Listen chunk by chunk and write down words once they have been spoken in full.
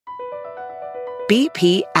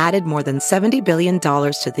BP added more than $70 billion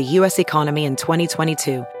to the U.S. economy in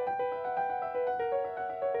 2022.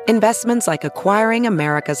 Investments like acquiring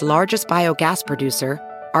America's largest biogas producer,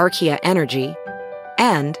 Archaea Energy,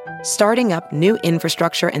 and starting up new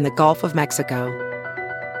infrastructure in the Gulf of Mexico.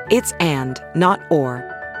 It's and, not or.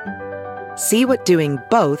 See what doing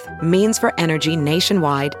both means for energy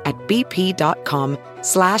nationwide at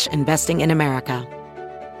bp.com/investing in America.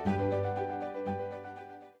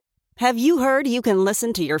 Have you heard you can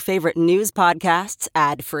listen to your favorite news podcasts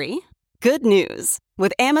ad-free? Good news.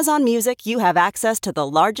 With Amazon Music, you have access to the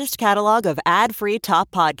largest catalog of ad-free top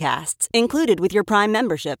podcasts included with your Prime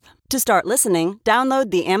membership. To start listening, download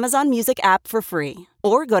the Amazon Music app for free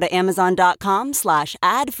or go to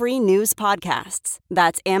amazon.com/ad-free news podcasts.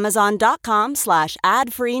 That's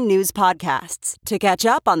amazon.com/ad-free news podcasts to catch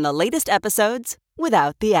up on the latest episodes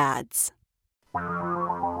without the ads.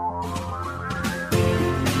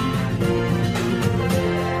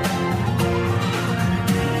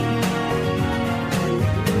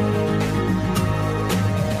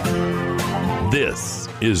 This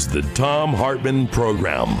is the Thom Hartmann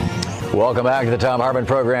Program. Welcome back to the Thom Hartmann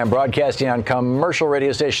Program, broadcasting on commercial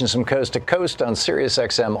radio stations from coast to coast on Sirius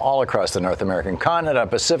XM all across the North American continent, on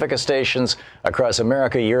Pacifica stations across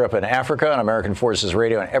America, Europe, and Africa, on American Forces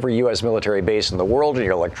Radio, and every U.S. military base in the world, on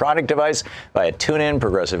your electronic device via TuneIn,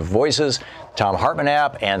 Progressive Voices, Thom Hartmann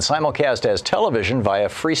app, and simulcast as television via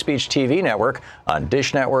Free Speech TV Network on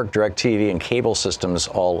Dish Network, DirecTV, and cable systems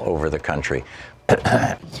all over the country.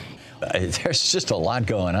 There's just a lot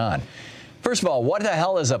going on. First of all, what the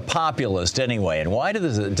hell is a populist anyway? And why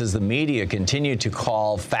does the media continue to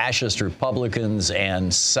call fascist Republicans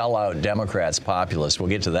and sellout Democrats populists? We'll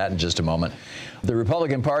get to that in just a moment. The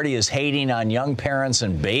Republican Party is hating on young parents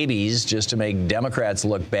and babies just to make Democrats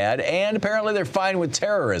look bad. And apparently they're fine with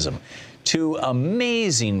terrorism. Two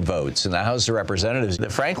amazing votes in the House of Representatives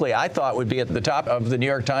that, frankly, I thought would be at the top of the New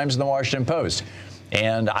York Times and the Washington Post.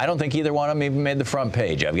 And I don't think either one of them even made the front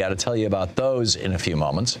page. I've got to tell you about those in a few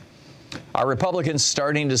moments. Are Republicans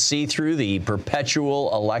starting to see through the perpetual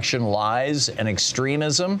election lies and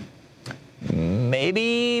extremism?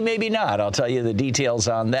 Maybe, maybe not. I'll tell you the details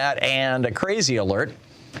on that. And a crazy alert.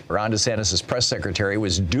 Ron DeSantis' press secretary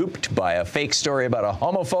was duped by a fake story about a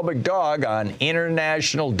homophobic dog on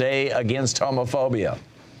International Day Against Homophobia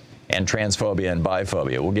and Transphobia and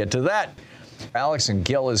Biphobia. We'll get to that. Alison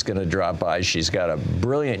Gill is going to drop by. She's got a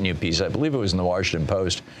brilliant new piece, I believe it was in the Washington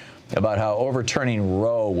Post, about how overturning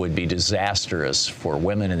Roe would be disastrous for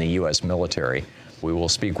women in the U.S. military. We will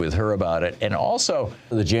speak with her about it. And also,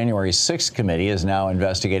 the January 6th committee is now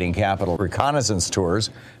investigating Capitol reconnaissance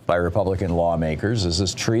tours by Republican lawmakers. Is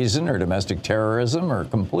this treason or domestic terrorism or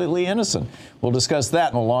completely innocent? We'll discuss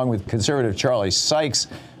that, and along with conservative Charlie Sykes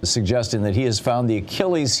suggesting that he has found the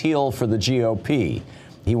Achilles heel for the GOP.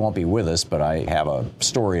 He won't be with us, but I have a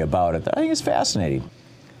story about it that I think is fascinating.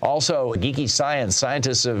 Also, geeky science.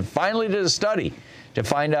 Scientists have finally did a study to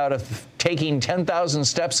find out if taking 10,000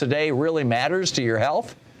 steps a day really matters to your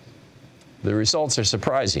health. The results are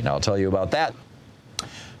surprising. I'll tell you about that.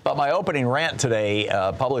 But my opening rant today,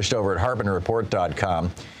 published over at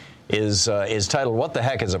HartmannReport.com, is titled, "What the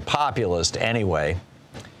Heck is a Populist Anyway?"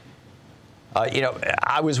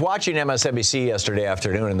 I was watching MSNBC yesterday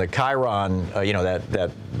afternoon, and the Chiron,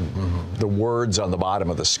 the words on the bottom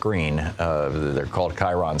of the screen, they're called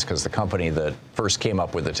Chirons because the company that first came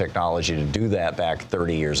up with the technology to do that back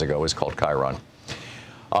 30 years ago was called Chiron.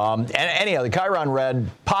 And anyhow, the Chiron read,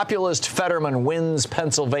 "Populist Fetterman wins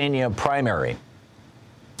Pennsylvania primary."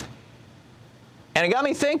 And it got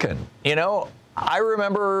me thinking, I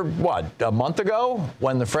remember, a month ago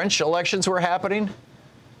when the French elections were happening?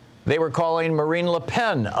 They were calling Marine Le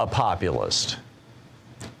Pen a populist.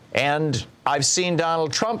 And I've seen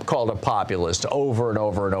Donald Trump called a populist over and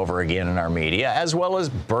over and over again in our media, as well as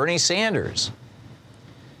Bernie Sanders.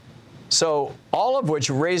 So all of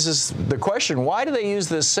which raises the question, why do they use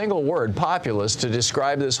this single word, populist, to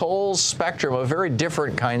describe this whole spectrum of very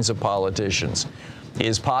different kinds of politicians?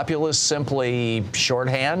 Is populist simply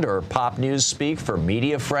shorthand or pop news speak for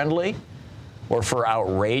media friendly? Or for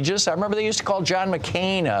outrageous? I remember they used to call John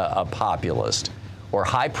McCain a populist, or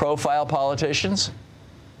high-profile politicians.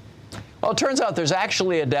 Well, it turns out there's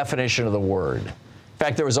actually a definition of the word. In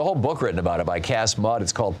fact, there was a whole book written about it by Cass Mudd.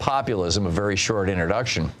 It's called Populism, a very short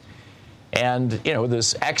introduction. And,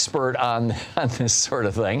 this expert on this sort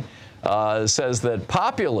of thing says that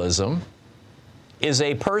populism is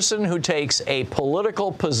a person who takes a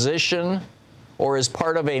political position or is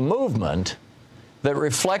part of a movement that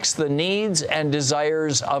reflects the needs and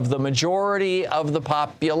desires of the majority of the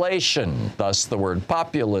population, thus the word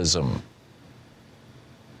populism.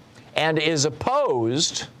 and is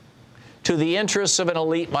opposed to the interests of an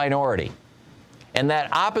elite minority. And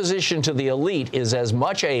that opposition to the elite is as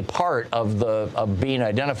much a part of being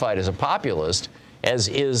identified as a populist as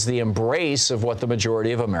is the embrace of what the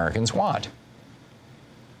majority of Americans want.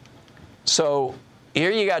 So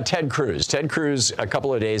here you got Ted Cruz. Ted Cruz, a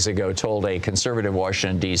couple of days ago, told a conservative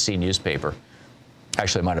Washington, D.C. newspaper,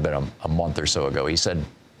 actually it might have been a month or so ago, he said,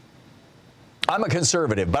 I'm a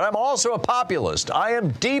conservative, but I'm also a populist. I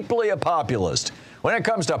am deeply a populist. When it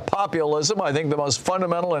comes to populism, I think the most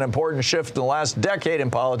fundamental and important shift in the last decade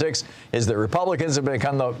in politics is that Republicans have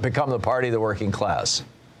become the party of the working class.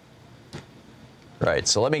 Right,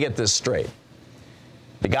 so let me get this straight.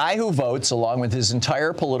 The guy who votes, along with his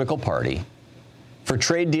entire political party, for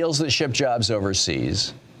trade deals that ship jobs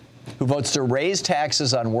overseas, who votes to raise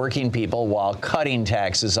taxes on working people while cutting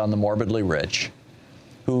taxes on the morbidly rich,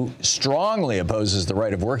 who strongly opposes the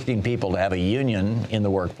right of working people to have a union in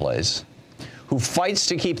the workplace, who fights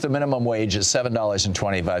to keep the minimum wage at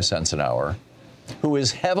 $7.25 an hour, who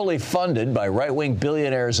is heavily funded by right-wing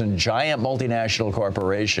billionaires and giant multinational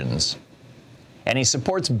corporations, and he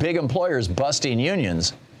supports big employers busting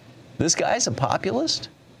unions, this guy's a populist?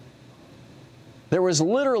 There was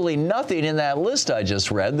literally nothing in that list I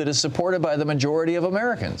just read that is supported by the majority of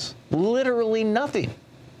Americans. Literally nothing.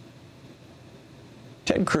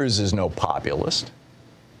 Ted Cruz is no populist.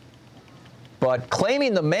 But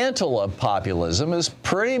claiming the mantle of populism is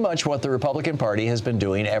pretty much what the Republican Party has been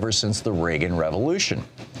doing ever since the Reagan Revolution.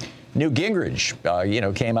 Newt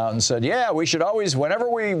Gingrich, came out and said, yeah, we should always, whenever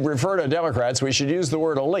we refer to Democrats, we should use the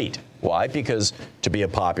word elite. Why? Because to be a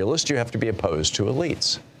populist, you have to be opposed to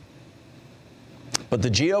elites. But the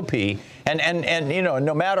GOP, and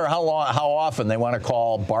no matter how often they want to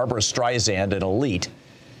call Barbara Streisand an elite,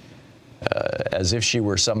 as if she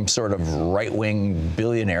were some sort of right-wing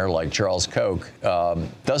billionaire like Charles Koch,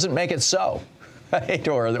 doesn't make it so, right?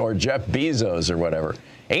 Or Jeff Bezos or whatever.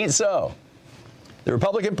 Ain't so. The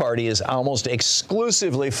Republican Party is almost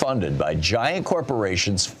exclusively funded by giant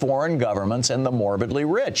corporations, foreign governments, and the morbidly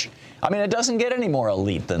rich. I mean, it doesn't get any more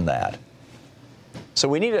elite than that. So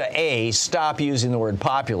we need to, stop using the word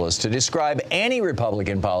populist to describe any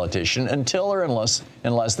Republican politician until or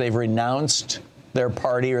unless they've renounced their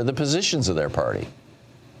party or the positions of their party.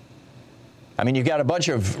 I mean, you've got a bunch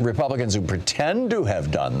of Republicans who pretend to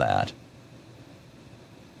have done that.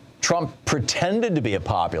 Trump pretended to be a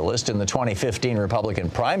populist in the 2015 Republican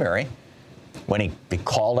primary when he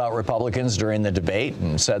called out Republicans during the debate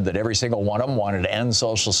and said that every single one of them wanted to end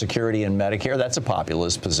Social Security and Medicare. That's a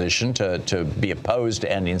populist position, to be opposed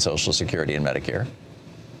to ending Social Security and Medicare.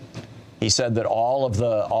 He said that all of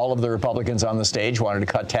the Republicans on the stage wanted to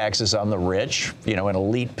cut taxes on the rich, an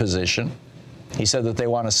elite position. He said that they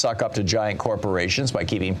want to suck up to giant corporations by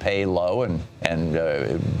keeping pay low and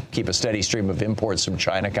keep a steady stream of imports from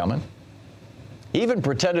China coming. He even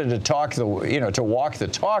pretended to walk the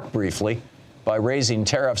talk briefly by raising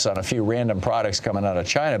tariffs on a few random products coming out of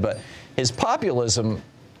China. But his populism,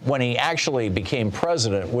 when he actually became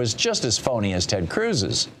president, was just as phony as Ted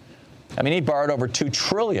Cruz's. I mean, he borrowed over $2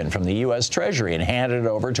 trillion from the U.S. Treasury and handed it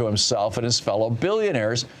over to himself and his fellow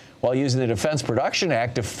billionaires while using the Defense Production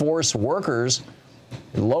Act to force workers,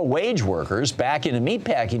 low-wage workers, back into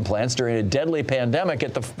meatpacking plants during a deadly pandemic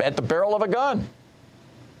at the barrel of a gun.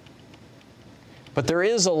 But there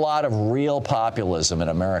is a lot of real populism in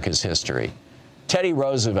America's history. Teddy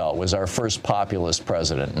Roosevelt was our first populist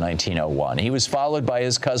president in 1901. He was followed by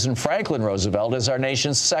his cousin Franklin Roosevelt as our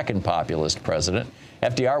nation's second populist president.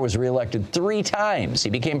 FDR was reelected 3 times.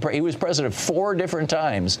 He was president 4 different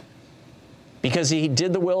times because he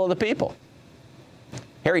did the will of the people.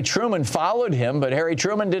 Harry Truman followed him, but Harry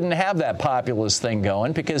Truman didn't have that populist thing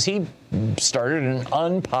going because he started an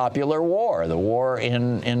unpopular war, the war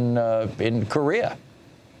in Korea.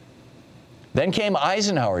 Then came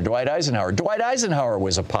Eisenhower, Dwight Eisenhower. Dwight Eisenhower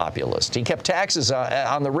was a populist. He kept taxes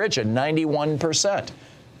on the rich at 91%.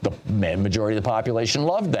 The majority of the population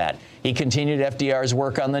loved that. He continued FDR's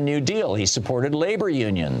work on the New Deal. He supported labor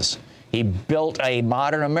unions. He built a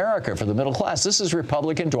modern America for the middle class. This is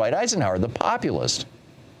Republican Dwight Eisenhower, the populist.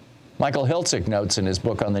 Michael Hiltzik notes in his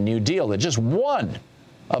book on the New Deal that just one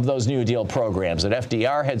of those New Deal programs that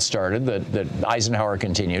FDR had started, that Eisenhower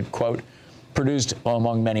continued, quote, produced,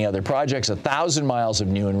 among many other projects, 1,000 miles of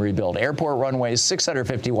new and rebuilt airport runways,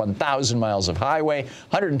 651,000 miles of highway,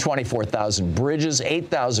 124,000 bridges,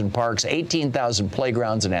 8,000 parks, 18,000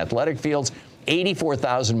 playgrounds and athletic fields,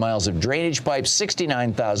 84,000 miles of drainage pipes,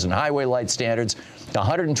 69,000 highway light standards,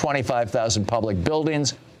 125,000 public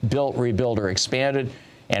buildings, built, rebuilt, or expanded,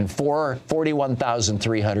 and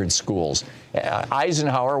 41,300 schools.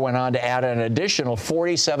 Eisenhower went on to add an additional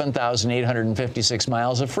 47,856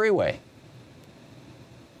 miles of freeway.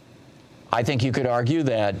 I think you could argue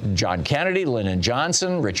that John Kennedy, Lyndon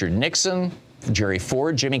Johnson, Richard Nixon, Jerry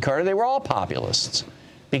Ford, Jimmy Carter, they were all populists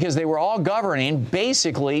because they were all governing,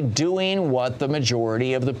 basically doing what the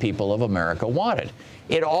majority of the people of America wanted.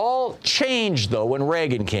 It all changed, though, when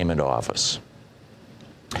Reagan came into office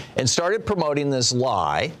and started promoting this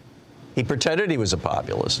lie. He pretended he was a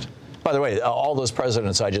populist. By the way, all those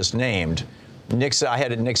presidents I just named, Nixon, I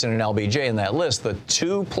had Nixon and LBJ in that list. The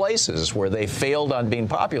two places where they failed on being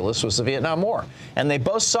populist was the Vietnam War, and they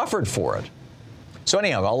both suffered for it. So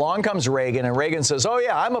anyhow, along comes Reagan, and Reagan says, "Oh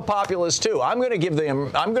yeah, I'm a populist too. I'm going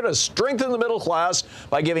to strengthen the middle class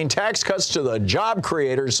by giving tax cuts to the job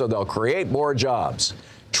creators so they'll create more jobs.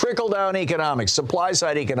 Trickle down economics, supply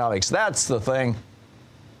side economics. That's the thing."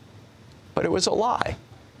 But it was a lie.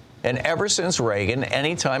 And ever since Reagan,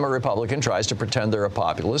 anytime a Republican tries to pretend they're a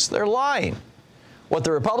populist, they're lying. What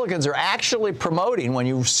the Republicans are actually promoting, when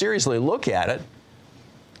you seriously look at it,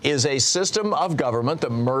 is a system of government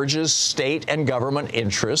that merges state and government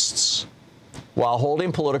interests while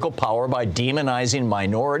holding political power by demonizing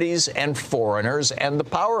minorities and foreigners and the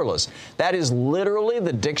powerless. That is literally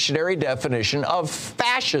the dictionary definition of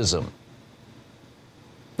fascism.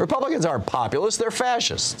 Republicans aren't populists, they're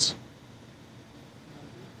fascists.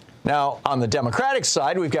 Now, on the Democratic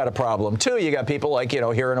side, we've got a problem, too. You got people like,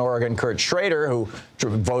 here in Oregon, Kurt Schrader, who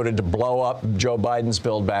voted to blow up Joe Biden's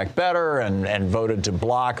Build Back Better and voted to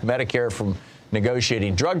block Medicare from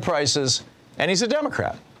negotiating drug prices. And he's a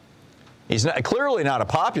Democrat. He's clearly not a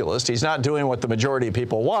populist. He's not doing what the majority of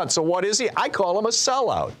people want. So what is he? I call him a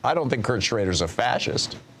sellout. I don't think Kurt Schrader's a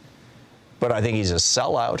fascist, but I think he's a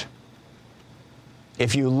sellout.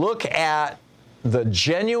 If you look at the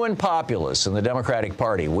genuine populists in the Democratic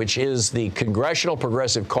Party, which is the Congressional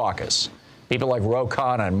Progressive Caucus, people like Ro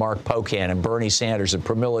Khanna and Mark Pocan and Bernie Sanders and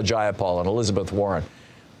Pramila Jayapal and Elizabeth Warren,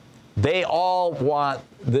 they all want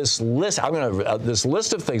this list. This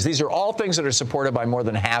list of things. These are all things that are supported by more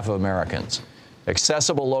than half of Americans.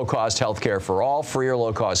 Accessible, low-cost health care for all, free or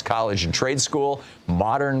low-cost college and trade school,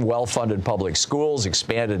 modern, well-funded public schools,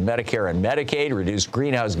 expanded Medicare and Medicaid, reduced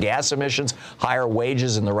greenhouse gas emissions, higher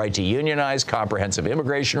wages and the right to unionize, comprehensive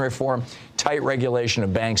immigration reform, tight regulation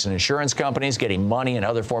of banks and insurance companies, getting money and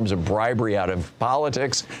other forms of bribery out of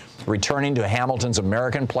politics, returning to Hamilton's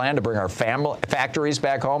American plan to bring our factories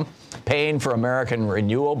back home, paying for American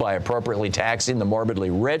renewal by appropriately taxing the morbidly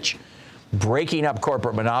rich, breaking up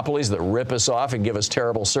corporate monopolies that rip us off and give us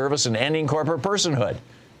terrible service, and ending corporate personhood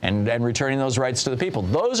and returning those rights to the people.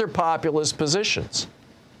 Those are populist positions.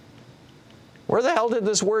 Where the hell did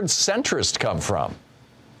this word centrist come from?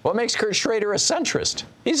 What makes Kurt Schrader a centrist?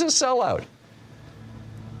 He's a sellout.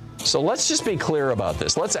 So let's just be clear about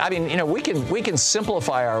this. We can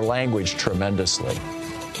simplify our language tremendously.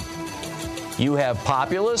 You have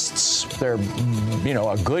populists. They're,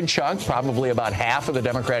 a good chunk, probably about half of the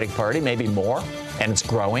Democratic Party, maybe more, and it's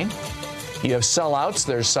growing. You have sellouts.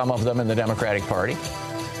 There's some of them in the Democratic Party.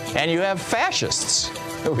 And you have fascists,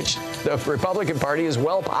 which the Republican Party is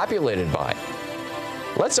well populated by.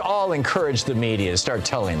 Let's all encourage the media to start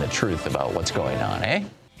telling the truth about what's going on, eh?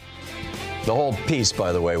 The whole piece,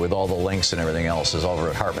 by the way, with all the links and everything else is over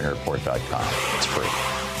at HartmanReport.com. It's free.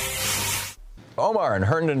 Omar in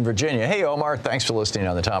Herndon, Virginia. Hey, Omar. Thanks for listening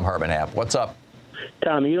on the Thom Hartmann app. What's up?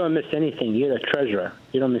 Tom, you don't miss anything. You're the treasurer.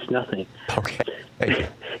 You don't miss nothing. Okay. Thank you.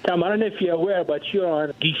 Tom, I don't know if you're aware, but you're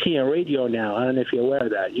on D.C. and radio now. I don't know if you're aware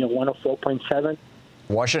of that. You're 104.7.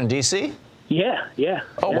 Washington, D.C.? Yeah. Oh, yeah.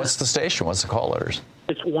 What's the station? What's the call letters?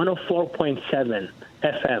 It's 104.7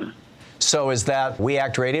 FM. So is that We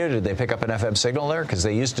Act Radio? Did they pick up an FM signal there? Because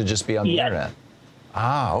they used to just be on the internet.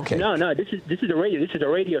 Ah, okay. No, this is a radio. This is a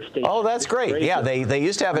radio station. Oh, that's great. Yeah, they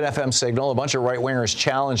used to have an FM signal. A bunch of right-wingers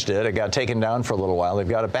challenged it. It got taken down for a little while. They've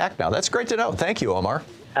got it back now. That's great to know. Thank you, Omar.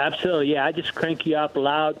 Absolutely. Yeah, I just crank you up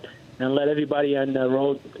loud and let everybody on the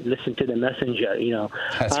road listen to the messenger,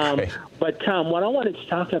 That's great. But, Tom, what I wanted to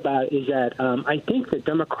talk about is that I think the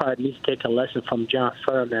Democrat needs to take a lesson from John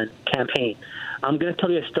Fetterman's campaign. I'm going to tell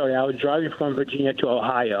you a story. I was driving from Virginia to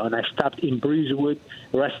Ohio, and I stopped in Breezewood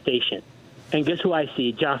Rest Station. And guess who I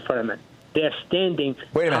see? John Fetterman. They're standing.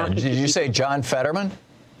 Wait a minute. Did you say John Fetterman?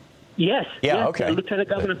 Yes. Yeah, yes, okay. The lieutenant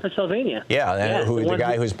governor of Pennsylvania. Yeah, the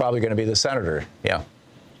guy who's probably going to be the senator. Yeah.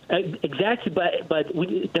 Exactly, but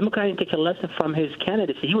Democrats didn't take a lesson from his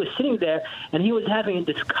candidacy. He was sitting there, and he was having a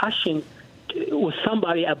discussion with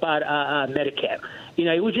somebody about Medicare. You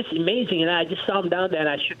know, it was just amazing, and I just saw him down there, and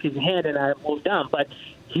I shook his hand, and I moved on. But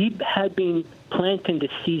he had been planting the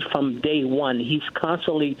seeds from day one. He's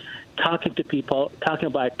constantly talking to people, talking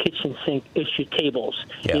about kitchen sink issue tables,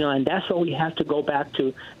 you know, and that's what we have to go back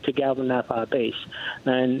to galvanize our base.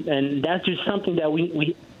 And that's just something that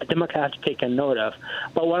we Democrats have to take a note of.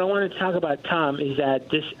 But what I want to talk about, Tom, is that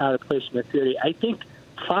this out-of-placement theory, I think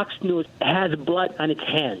Fox News has blood on its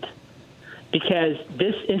hand, because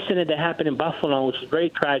this incident that happened in Buffalo, which is very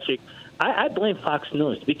tragic, I blame Fox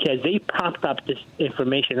News because they propped up this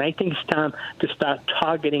information. I think it's time to start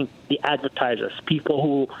targeting the advertisers, people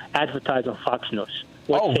who advertise on Fox News.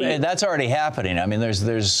 And that's already happening. I mean,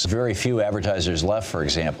 there's very few advertisers left, for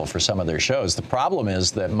example, for some of their shows. The problem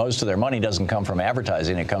is that most of their money doesn't come from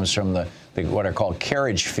advertising. It comes from the what are called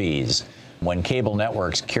carriage fees. When cable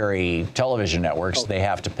networks carry television networks, they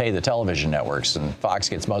have to pay the television networks, and Fox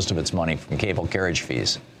gets most of its money from cable carriage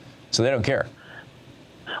fees. So they don't care.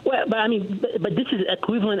 Well, but I mean, but this is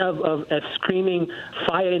equivalent of screaming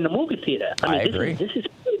fire in the movie theater. I agree. This is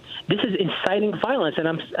inciting violence,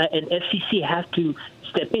 and FCC has to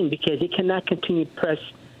step in because it cannot continue to press.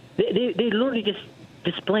 They literally just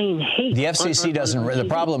displaying hate. The FCC doesn't. The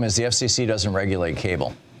problem is the FCC doesn't regulate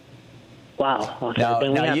cable. Wow. Okay. Now,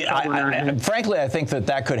 frankly, I think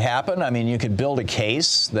that could happen. I mean, you could build a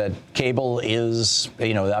case that cable is,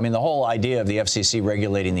 you know, I mean, the whole idea of the FCC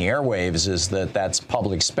regulating the airwaves is that that's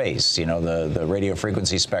public space. You know, the radio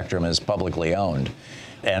frequency spectrum is publicly owned.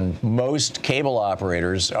 And most cable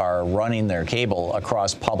operators are running their cable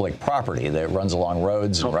across public property that runs along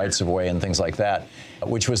roads and rights of way and things like that,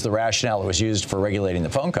 which was the rationale that was used for regulating the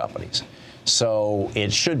phone companies. So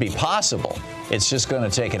it should be possible. It's just going to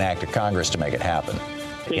take an act of Congress to make it happen.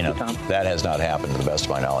 That has not happened to the best of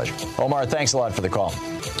my knowledge. Omar, thanks a lot for the call.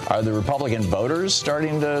 Are the Republican voters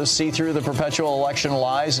starting to see through the perpetual election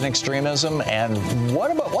lies and extremism? And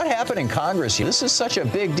what happened in Congress? This is such a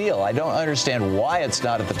big deal. I don't understand why it's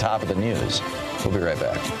not at the top of the news. We'll be right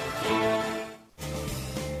back.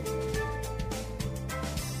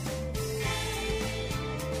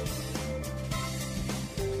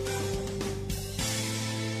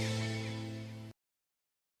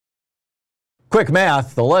 Quick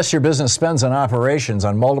math, the less your business spends on operations,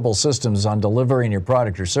 on multiple systems, on delivering your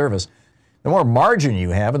product or service, the more margin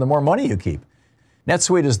you have and the more money you keep.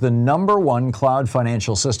 NetSuite is the #1 cloud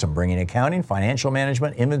financial system, bringing accounting, financial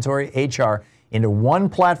management, inventory, HR into one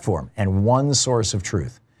platform and one source of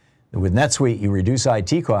truth. With NetSuite, you reduce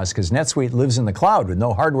IT costs because NetSuite lives in the cloud with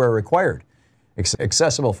no hardware required,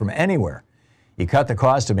 accessible from anywhere. You cut the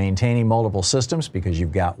cost of maintaining multiple systems because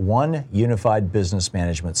you've got one unified business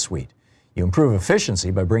management suite. You improve efficiency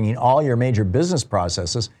by bringing all your major business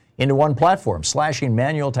processes into one platform, slashing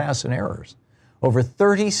manual tasks and errors. Over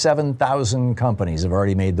 37,000 companies have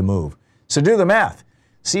already made the move. So do the math.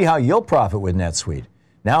 See how you'll profit with NetSuite.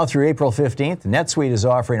 Now through April 15th, NetSuite is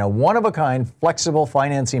offering a one-of-a-kind flexible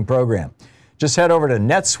financing program. Just head over to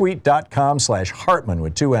netsuite.com/Hartman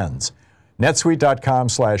with 2 N's.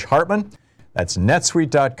 netsuite.com/Hartman. That's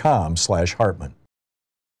netsuite.com/Hartman.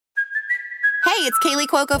 Hey, it's Kaylee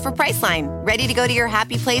Cuoco for Priceline. Ready to go to your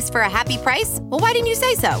happy place for a happy price? Well, why didn't you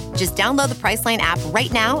say so? Just download the Priceline app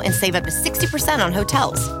right now and save up to 60% on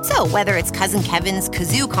hotels. So whether it's Cousin Kevin's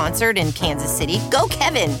Kazoo Concert in Kansas City, go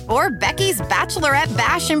Kevin, or Becky's Bachelorette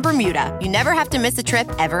Bash in Bermuda, you never have to miss a trip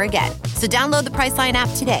ever again. So download the Priceline app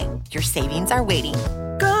today. Your savings are waiting.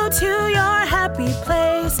 Go to your happy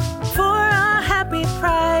place for a happy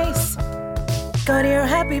price. Go to your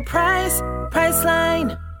happy price,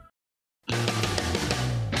 Priceline.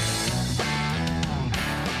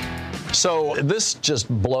 So this just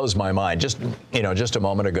blows my mind. Just a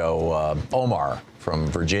moment ago, Omar from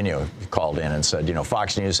Virginia called in and said,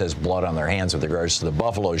 Fox News has blood on their hands with regards to the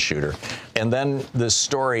Buffalo shooter. And then this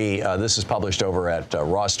story, this is published over at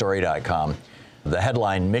rawstory.com. The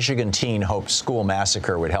headline, Michigan teen hopes school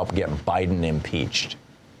massacre would help get Biden impeached.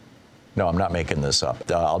 No, I'm not making this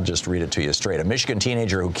up. I'll just read it to you straight. A Michigan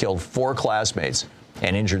teenager who killed 4 classmates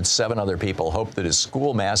and injured 7 other people hoped that his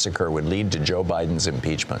school massacre would lead to Joe Biden's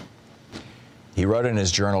impeachment. He wrote in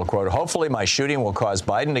his journal, quote, hopefully my shooting will cause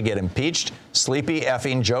Biden to get impeached. Sleepy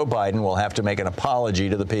effing Joe Biden will have to make an apology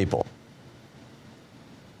to the people.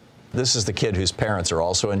 This is the kid whose parents are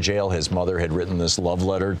also in jail. His mother had written this love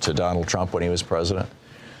letter to Donald Trump when he was president.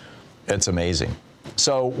 It's amazing.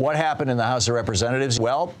 So what happened in the House of Representatives?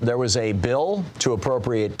 Well, there was a bill to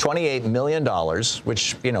appropriate $28 million,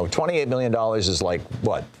 which, $28 million is like,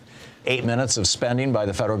 8 minutes of spending by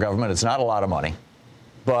the federal government. It's not a lot of money.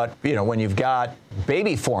 But, when you've got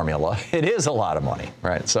baby formula, it is a lot of money,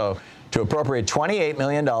 right? So to appropriate $28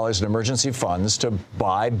 million in emergency funds to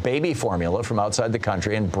buy baby formula from outside the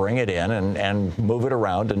country and bring it in and move it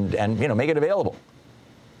around and make it available.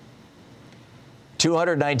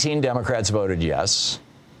 219 Democrats voted yes.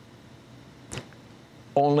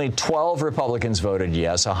 Only 12 Republicans voted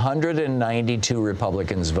yes. 192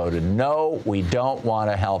 Republicans voted no. We don't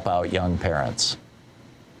want to help out young parents.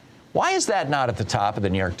 Why is that not at the top of the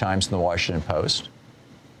New York Times and the Washington Post?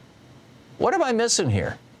 What am I missing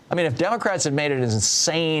here? I mean, if Democrats had made it as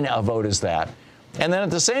insane a vote as that, and then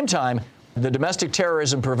at the same time, the Domestic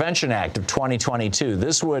Terrorism Prevention Act of 2022,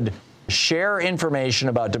 this would share information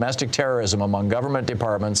about domestic terrorism among government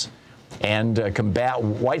departments and combat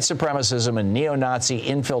white supremacism and neo-Nazi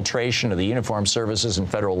infiltration of the uniformed services and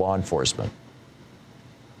federal law enforcement.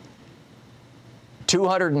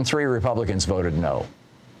 203 Republicans voted no.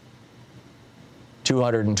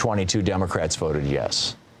 222 Democrats voted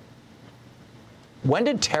yes. When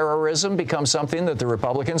did terrorism become something that the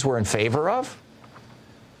Republicans were in favor of?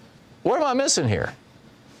 What am I missing here?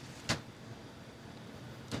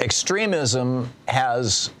 Extremism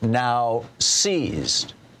has now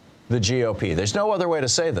seized the GOP. There's no other way to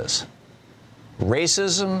say this.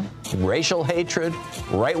 Racism, racial hatred,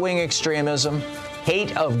 right-wing extremism,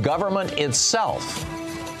 hate of government itself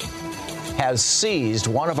has seized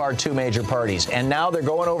one of our two major parties. And now they're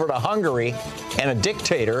going over to Hungary, and a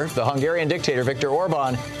dictator, the Hungarian dictator, Viktor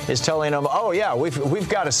Orban, is telling them, oh, yeah, we've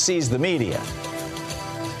got to seize the media.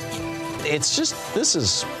 It's just, this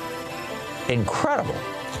is incredible.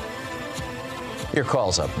 Your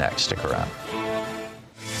call's up next. Stick around.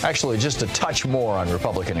 Actually, just a touch more on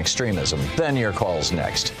Republican extremism. Then your call's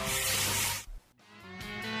next.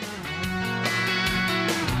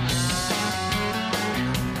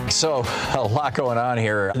 So, a lot going on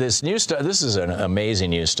here. This is an amazing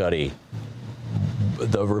new study.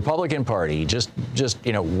 The Republican Party, just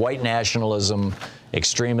white nationalism,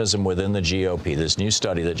 extremism within the GOP. This new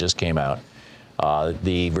study that just came out.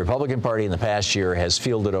 The Republican Party in the past year has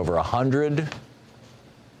fielded over 100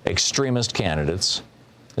 extremist candidates.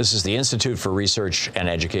 This is the Institute for Research and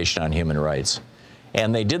Education on Human Rights.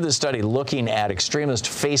 And they did this study looking at extremist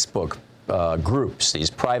Facebook groups,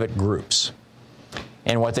 these private groups.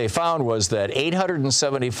 And what they found was that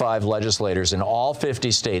 875 legislators in all 50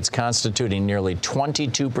 states, constituting nearly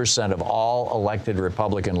 22% of all elected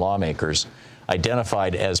Republican lawmakers,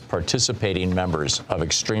 identified as participating members of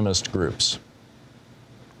extremist groups.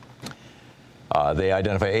 They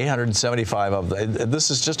identify 875 of them. This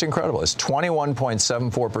is just incredible. It's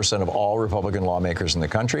 21.74% of all Republican lawmakers in the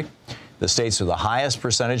country. The states with the highest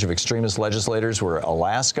percentage of extremist legislators were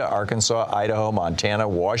Alaska, Arkansas, Idaho, Montana,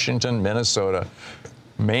 Washington, Minnesota,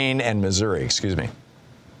 Maine, and Missouri.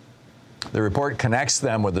 The report connects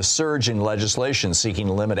them with the surge in legislation seeking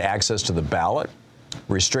to limit access to the ballot,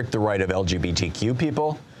 restrict the right of LGBTQ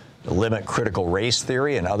people, limit critical race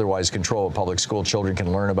theory, and otherwise control what public school children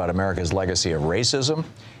can learn about America's legacy of racism,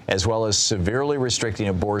 as well as severely restricting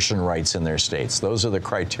abortion rights in their states. Those are the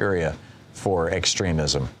criteria for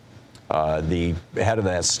extremism. The head of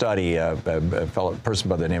that study, a person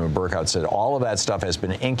by the name of Burkhout, said all of that stuff has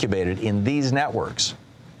been incubated in these networks.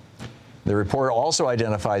 The report also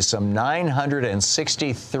identifies some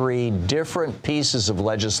 963 different pieces of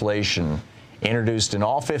legislation introduced in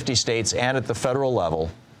all 50 states and at the federal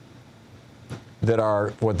level that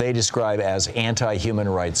are what they describe as anti-human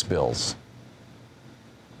rights bills.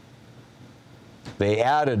 They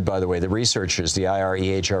added, by the way, the researchers, the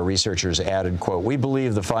IREHR researchers added, quote, "We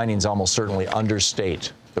believe the findings almost certainly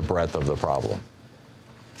understate the breadth of the problem."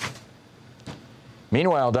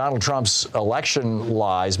 Meanwhile, Donald Trump's election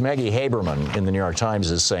lies, Maggie Haberman in the New York Times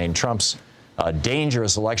is saying Trump's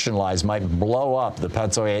dangerous election lies might blow up the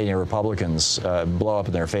Pennsylvania Republicans, blow up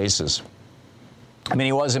in their faces. I mean,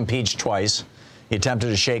 he was impeached twice. He attempted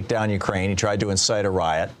to shake down Ukraine. He tried to incite a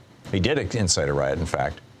riot. He did incite a riot, in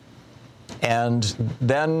fact. And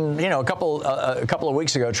then, a couple of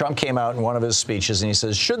weeks ago, Trump came out in one of his speeches and he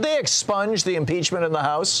says, should they expunge the impeachment in the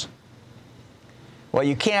House? Well,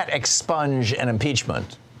 you can't expunge an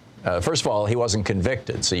impeachment. First of all, he wasn't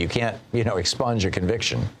convicted, so you can't, expunge a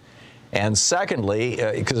conviction. And secondly,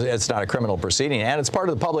 because it's not a criminal proceeding, and it's part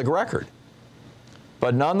of the public record.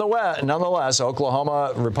 But nonetheless,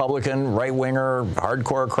 Oklahoma Republican right-winger,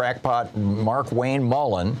 hardcore crackpot Mark Wayne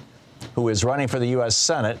Mullen, who is running for the U.S.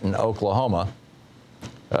 Senate in Oklahoma,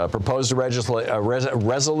 proposed a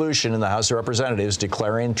resolution in the House of Representatives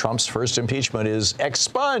declaring Trump's first impeachment is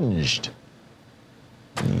expunged.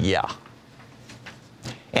 Yeah.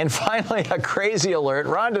 And finally, a crazy alert.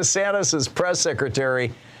 Ron DeSantis' press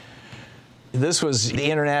secretary, this was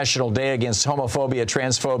the International Day Against Homophobia,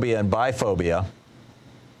 Transphobia, and Biphobia.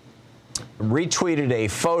 retweeted a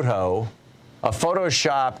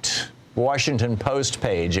photoshopped Washington Post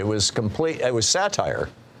page. It was satire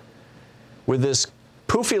with this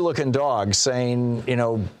poofy-looking dog saying,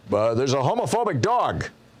 there's a homophobic dog.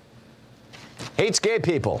 Hates gay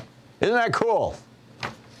people. Isn't that cool?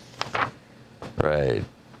 Right.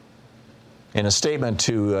 In a statement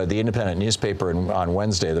to the Independent newspaper on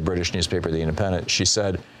Wednesday, the British newspaper, The Independent, she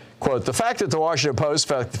said, quote, "The fact that the Washington Post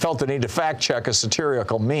felt the need to fact-check a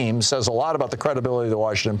satirical meme says a lot about the credibility of the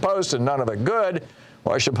Washington Post, and none of it good.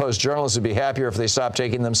 Washington Post journalists would be happier if they stopped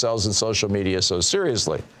taking themselves and social media so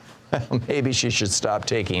seriously." Maybe she should stop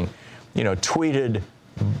taking, tweeted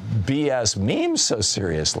BS memes so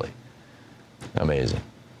seriously. Amazing.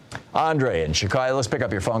 Andre in Chicago. Let's pick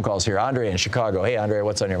up your phone calls here. Andre in Chicago. Hey, Andre,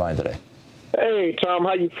 what's on your mind today? Hey, Tom,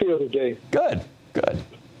 how you feel today? Good.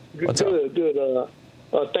 What's up? Good.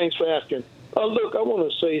 Thanks for asking. Look, I want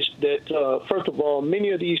to say that, first of all,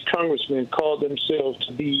 many of these congressmen call themselves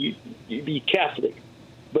to be Catholic,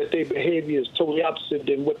 but their behavior is totally opposite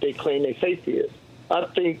than what they claim their faith is. I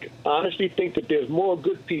honestly think that there's more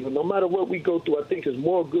good people. No matter what we go through, I think there's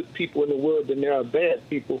more good people in the world than there are bad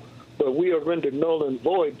people, but we are rendered null and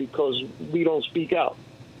void because we don't speak out.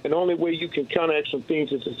 And the only way you can counteract some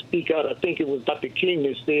things is to speak out. I think it was Dr. King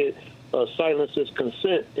that said, silence is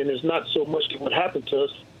consent, and it's not so much what happened to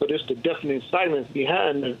us, but it's the deafening silence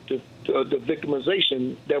behind the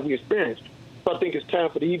victimization that we experienced. So I think it's time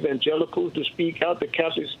for the evangelicals to speak out, the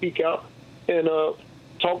Catholics to speak out, and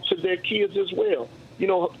talk to their kids as well.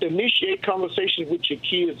 Initiate conversations with your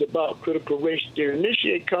kids about critical race theory.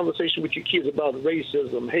 Initiate conversation with your kids about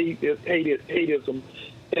racism, hateism,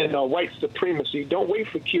 and white supremacy. Don't wait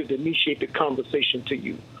for kids to initiate the conversation to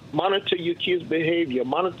you. Monitor your kids' behavior.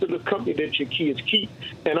 Monitor the company that your kids keep.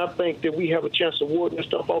 And I think that we have a chance to ward this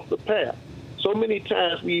stuff off the path. So many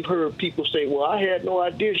times we've heard people say, well, I had no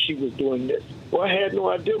idea she was doing this. Or I had no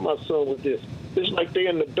idea my son was this. It's like they're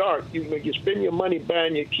in the dark. You spend your money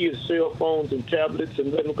buying your kids cell phones and tablets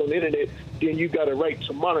and letting them go on the internet, then you got a right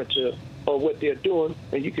to monitor what they're doing,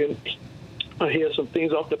 and you can hear some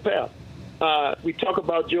things off the path. We talk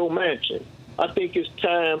about Joe Manchin. I think it's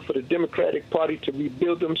time for the Democratic Party to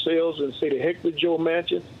rebuild themselves and say, the heck with Joe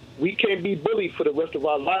Manchin. We can't be bullied for the rest of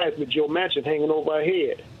our lives with Joe Manchin hanging over our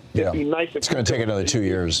head. Yeah, it'd be nice if it's going to take another 2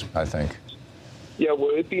 years, I think. Yeah,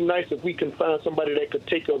 well, it'd be nice if we can find somebody that could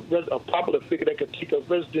take a popular figure that could take a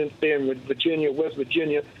residence there in Virginia, West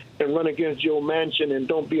Virginia, and run against Joe Manchin, and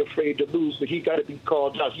don't be afraid to lose. But he got to be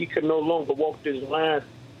called out. He can no longer walk this line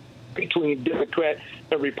between Democrat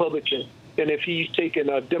and Republican. And if he's taking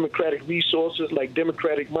Democratic resources like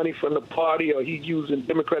Democratic money from the party, or he's using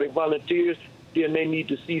Democratic volunteers, then they need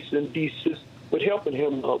to cease and desist with helping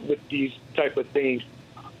him with these type of things.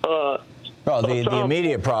 Well, the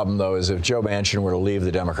immediate problem, though, is if Joe Manchin were to leave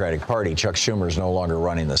the Democratic Party, Chuck Schumer is no longer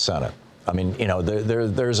running the Senate. I mean,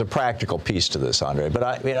 there's a practical piece to this, Andre. But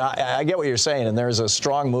I get what you're saying, and there's a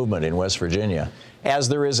strong movement in West Virginia, as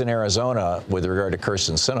there is in Arizona with regard to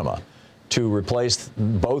Kyrsten Sinema, to replace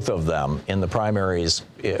both of them in the primaries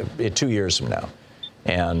 2 years from now.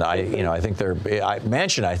 And I think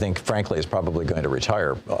Manchin, I think, frankly, is probably going to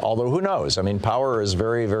retire. Although, who knows? I mean, power is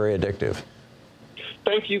very, very addictive.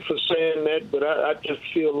 Thank you for saying that, but I just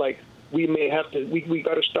feel like we may have to. We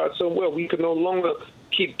got to start somewhere. We can no longer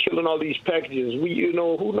keep killing all these packages.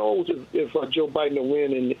 Who knows if Joe Biden will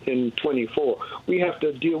win in 24? We have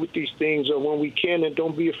to deal with these things when we can, and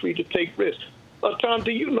don't be afraid to take risks. Tom,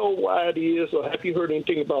 do you know why it is, or have you heard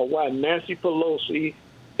anything about why Nancy Pelosi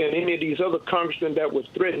and any of these other congressmen that were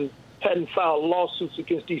threatened hadn't filed lawsuits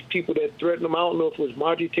against these people that threatened them? I don't know if it was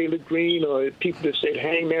Marjorie Taylor Greene or people that said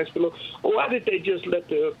hang Nancy Pelosi. Or why did they just let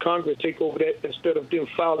the Congress take over that instead of them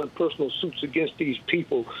filing personal suits against these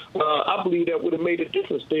people? I believe that would have made a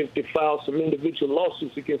difference if they filed some individual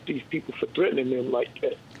lawsuits against these people for threatening them like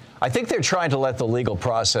that. I think they're trying to let the legal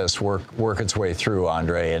process work its way through,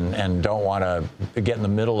 Andre, and don't want to get in the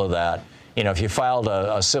middle of that. If you filed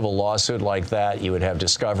a civil lawsuit like that, you would have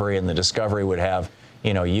discovery, and the discovery would have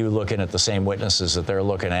you looking at the same witnesses that they're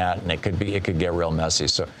looking at, and it could get real messy.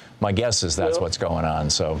 So my guess is that's what's going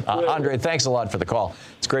on. So, Andre, thanks a lot for the call.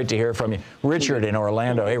 It's great to hear from you. Richard in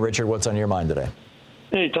Orlando. Hey, Richard, what's on your mind today?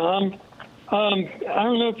 Hey, Tom. I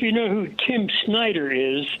don't know if you know who Tim Snyder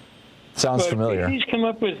is. Sounds familiar. He's come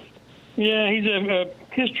up with, he's a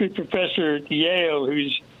history professor at Yale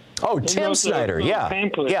who's. Oh, Tim Snyder, yeah,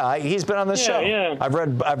 he's been on the show. Yeah. I've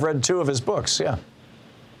read 2 of his books. Yeah.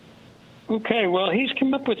 Okay, well, he's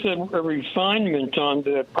come up with a refinement on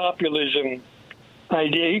the populism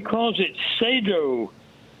idea. He calls it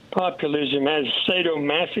sadopopulism, as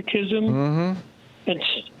sadomasochism. Mm-hmm.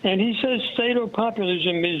 And he says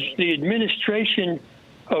state-populism is the administration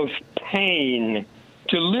of pain,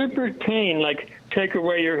 deliberate pain, like take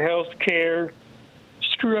away your health care,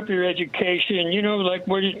 screw up your education, like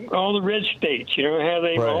all the red states, how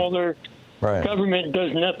they all their government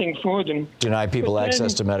does nothing for them. Deny people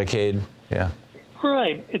access to Medicaid. Yeah.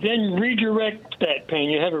 Right. Then redirect that pain.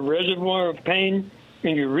 You have a reservoir of pain,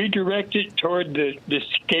 and you redirect it toward the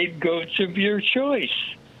scapegoats of your choice.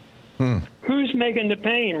 Who's making the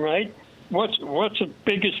pain, right? What's the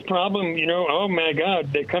biggest problem? Oh, my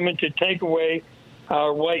God, they're coming to take away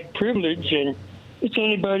our white privilege, and it's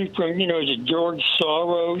anybody from, is it George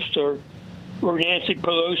Soros or Nancy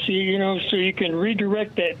Pelosi, so you can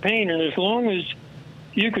redirect that pain. And as long as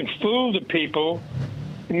you can fool the people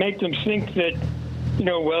and make them think that,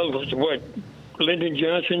 what Lyndon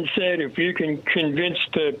Johnson said, if you can convince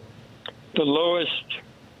the lowest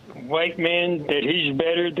white man that he's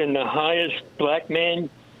better than the highest black man,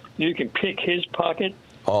 you can pick his pocket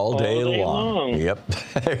all day long. Yep.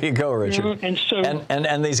 There you go, Richard.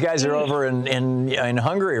 And these guys are over in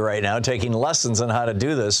Hungary right now taking lessons on how to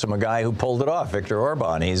do this from a guy who pulled it off, Viktor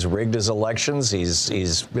Orban. He's rigged his elections.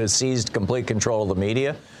 He's seized complete control of the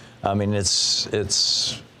media. I mean, it's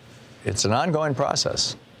an ongoing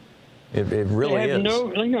process. It really is.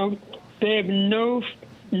 They have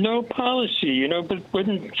no policy, but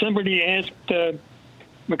when somebody asked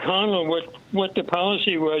McConnell what the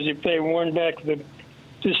policy was if they won back the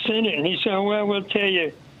Senate, and he said, well, we'll tell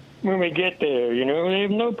you when we get there, they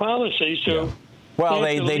have no policy, so... Yeah. Well,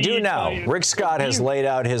 they do now. Rick Scott has laid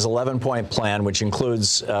out his 11-point plan, which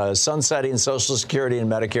includes sunsetting Social Security and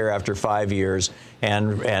Medicare after 5 years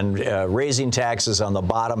and raising taxes on the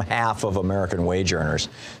bottom half of American wage earners.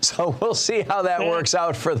 So we'll see how that works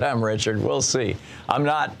out for them, Richard. We'll see. I'm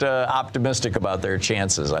not optimistic about their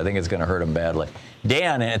chances. I think it's going to hurt them badly.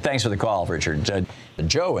 Dan, thanks for the call, Richard.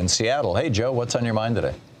 Joe in Seattle. Hey, Joe, what's on your mind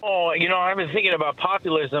today? Oh, I've been thinking about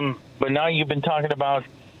populism, but now you've been talking about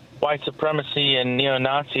white supremacy and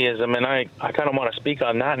neo-Nazism, and I kind of want to speak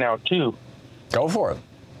on that now, too. Go for it.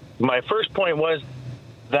 My first point was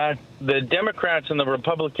that the Democrats and the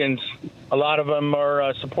Republicans, a lot of them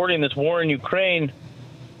are supporting this war in Ukraine,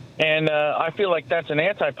 and I feel like that's an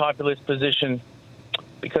anti-populist position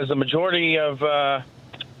because the majority of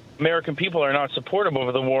American people are not supportive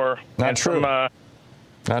of the war. Not true.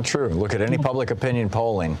 Not true. Look at any public opinion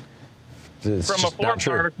polling. It's from a Forbes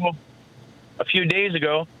article a few days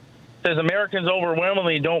ago, says Americans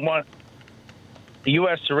overwhelmingly don't want the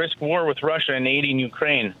U.S. to risk war with Russia in aiding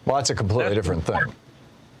Ukraine. Well, that's a completely different thing.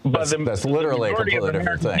 That's literally a completely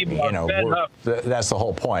different thing. That's the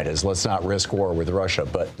whole point, is let's not risk war with Russia.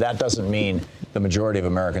 But that doesn't mean the majority of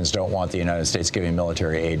Americans don't want the United States giving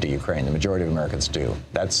military aid to Ukraine. The majority of Americans do.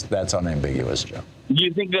 That's unambiguous, Joe. Do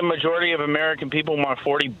you think the majority of American people want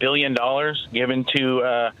 $40 billion given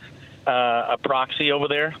to a proxy over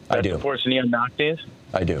there that supports neo-Nazis?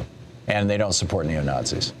 I do. And they don't support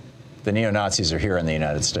neo-Nazis. The neo-Nazis are here in the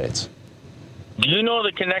United States. Do you know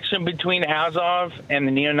the connection between Azov and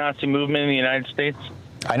the neo-Nazi movement in the United States?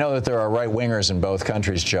 I know that there are right-wingers in both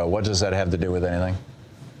countries, Joe. What does that have to do with anything?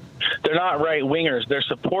 They're not right-wingers. They're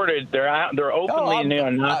supported. They're openly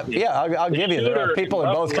neo-Nazis. I'll give you. There are people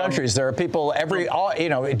in both countries. There are people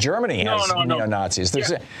Germany has neo-Nazis.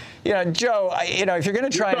 Joe, if you're going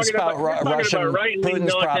to try and spout Russian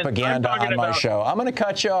Putin's propaganda on my show, I'm going to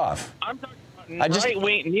cut you off. I'm talking about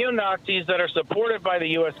right-wing neo-Nazis that are supported by the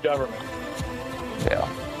U.S. government. Yeah.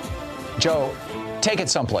 Joe, take it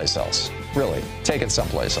someplace else. Really, take it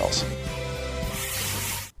someplace else.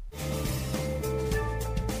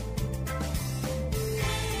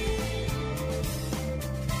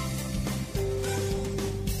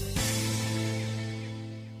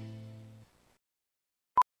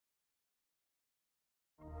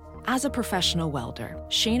 As a professional welder,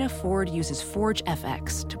 Shayna Ford uses Forge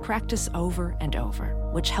FX to practice over and over,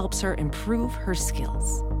 which helps her improve her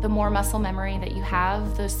skills. The more muscle memory that you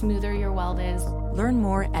have, the smoother your weld is. Learn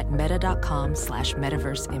more at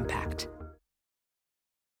meta.com/metaverseimpact.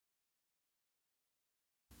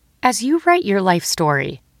 As you write your life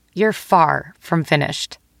story, you're far from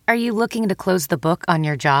finished. Are you looking to close the book on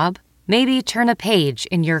your job? Maybe turn a page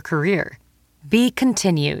in your career? Be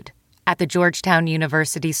continued at the Georgetown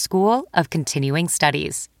University School of Continuing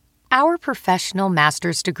Studies. Our professional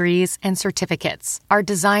master's degrees and certificates are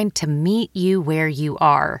designed to meet you where you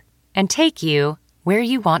are and take you where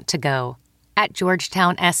you want to go. At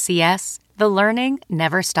Georgetown SCS, the learning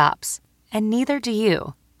never stops, and neither do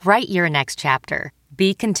you. Write your next chapter.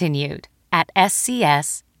 Be continued at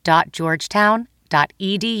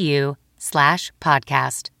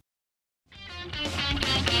scs.georgetown.edu/podcast.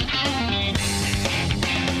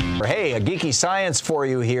 Hey, a geeky science for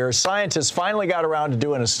you here. Scientists finally got around to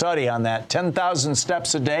doing a study on that 10,000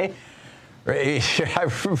 steps a day. I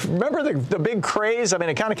remember the big craze. I mean,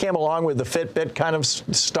 it kind of came along with the Fitbit kind of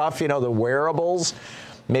stuff, the wearables,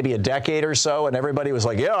 maybe a decade or so, and everybody was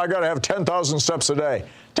like, yeah, I got to have 10,000 steps a day.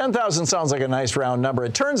 10,000 sounds like a nice round number.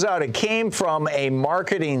 It turns out it came from a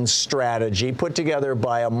marketing strategy put together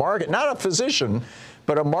by not a physician,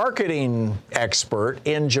 but a marketing expert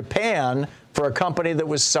in Japan for a company that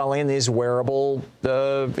was selling these wearable,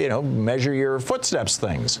 measure your footsteps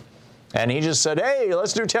things. And he just said, hey,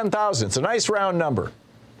 let's do 10,000. It's a nice round number.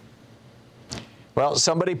 Well,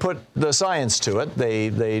 somebody put the science to it. They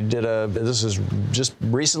did this is just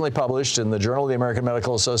recently published in the Journal of the American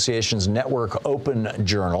Medical Association's Network Open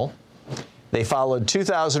Journal. They followed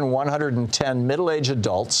 2,110 middle-aged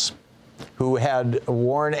adults who had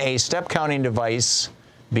worn a step counting device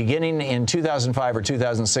beginning in 2005 or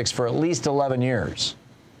 2006 for at least 11 years.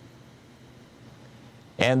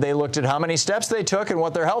 And they looked at how many steps they took and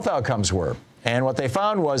what their health outcomes were. And what they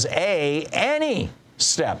found was, any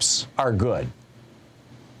steps are good.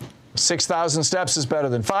 6,000 steps is better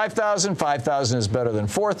than 5,000. 5,000 is better than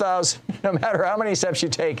 4,000. No matter how many steps you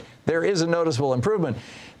take, there is a noticeable improvement.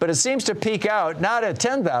 But it seems to peak out not at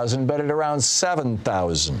 10,000, but at around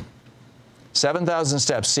 7,000. 7,000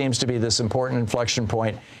 steps seems to be this important inflection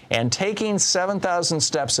point. And taking 7,000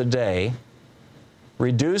 steps a day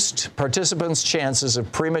reduced participants' chances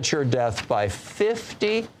of premature death by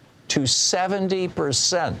 50 to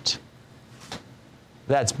 70%.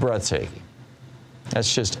 That's breathtaking.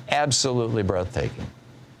 That's just absolutely breathtaking.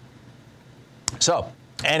 So,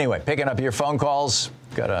 anyway, picking up your phone calls.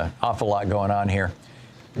 Got an awful lot going on here.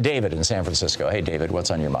 David in San Francisco. Hey, David, what's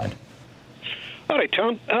on your mind? Hi,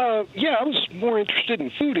 Tom. I was more interested in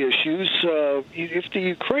food issues. If the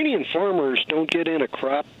Ukrainian farmers don't get in a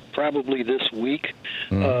crop probably this week,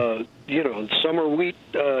 summer wheat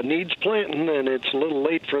needs planting, and it's a little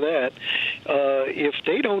late for that. If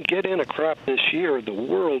they don't get in a crop this year, the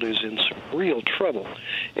world is in some real trouble.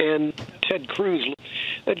 And Ted Cruz,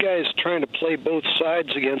 that guy is trying to play both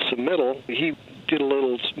sides against the middle. He did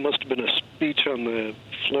must have been a speech on the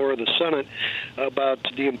floor of the Senate about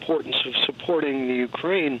the importance of supporting the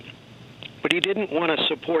Ukraine, but he didn't want to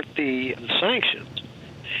support the sanctions.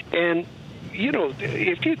 And,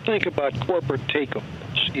 if you think about corporate takeovers,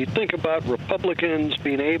 you think about Republicans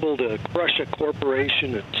being able to crush a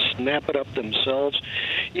corporation and snap it up themselves,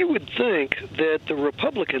 you would think that the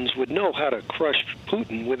Republicans would know how to crush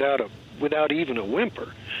Putin without even a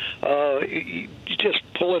whimper. You just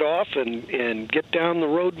pull it off and get down the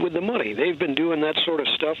road with the money. They've been doing that sort of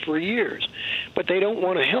stuff for years, but they don't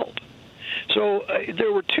want to help. So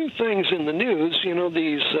there were two things in the news,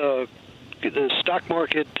 the stock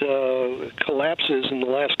market collapses in the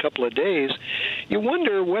last couple of days. You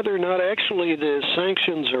wonder whether or not actually the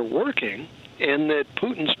sanctions are working, and that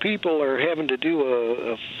Putin's people are having to do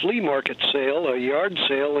a flea market sale, a yard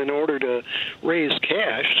sale, in order to raise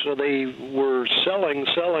cash. So they were selling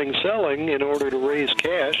in order to raise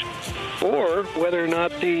cash, or whether or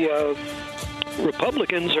not the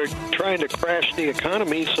Republicans are trying to crash the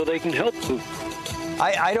economy so they can help Putin.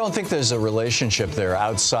 I don't think there's a relationship there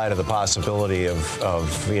outside of the possibility of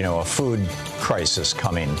a food crisis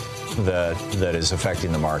coming that is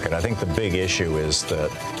affecting the market. I think the big issue is that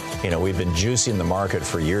we've been juicing the market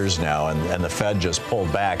for years now, and the Fed just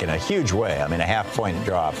pulled back in a huge way. I mean, a half-point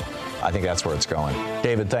drop. I think that's where it's going.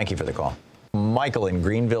 David, thank you for the call. Michael in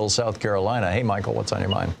Greenville, South Carolina. Hey, Michael, what's on your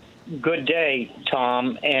mind? Good day,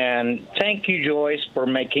 Tom, and thank you, Joyce, for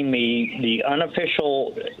making me the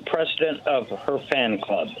unofficial president of her fan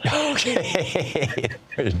club. Okay.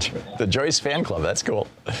 The Joyce fan club, that's cool.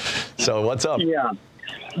 So what's up? Yeah,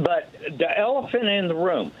 but the elephant in the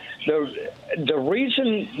room, the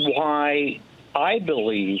reason why I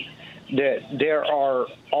believe that there are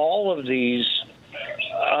all of these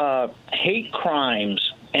hate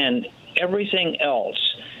crimes and everything else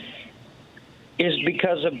is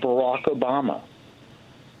because of Barack Obama.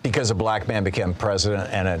 Because a black man became president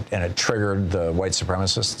and it triggered the white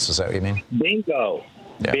supremacists? Is that what you mean? Bingo.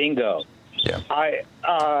 Yeah. Bingo. Yeah.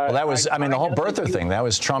 Well, that was, the whole birther thing, that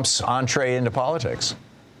was Trump's entree into politics.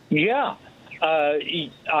 Yeah.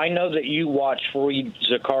 I know that you watch Fareed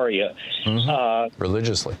Zakaria.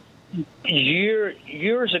 Religiously.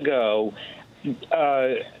 Years ago,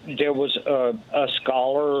 there was a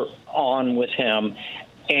scholar on with him,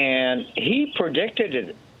 and he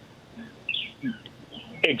predicted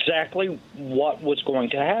exactly what was going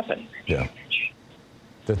to happen. Yeah.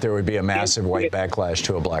 That there would be a massive white backlash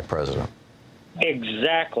to a black president.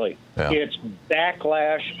 Exactly. Yeah. It's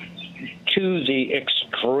backlash to the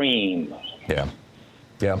extreme. Yeah.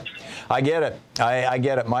 Yeah, I get it. I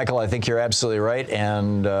get it, Michael. I think you're absolutely right.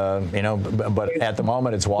 And, but at the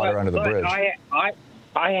moment, it's water under the bridge.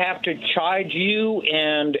 I have to chide you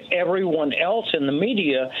and everyone else in the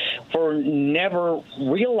media for never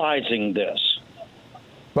realizing this.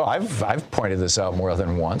 Well, I've pointed this out more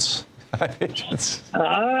than once.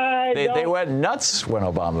 They went nuts when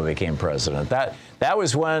Obama became president. That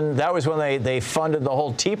was when they funded the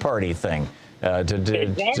whole Tea Party thing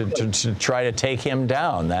to try to take him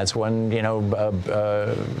down. That's when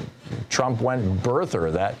Trump went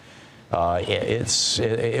birther. That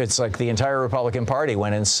it's like the entire Republican Party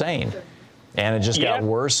went insane, and it just got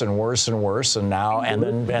worse and worse and worse. And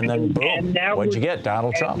then boom, what'd you get?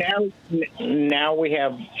 Donald Trump. Now we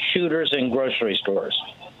have shooters in grocery stores.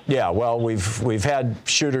 Yeah, well, we've had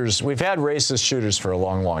shooters, we've had racist shooters for a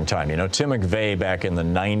long, long time. Tim McVeigh back in the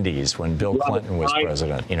 90s when Bill Clinton was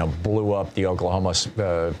president, blew up the Oklahoma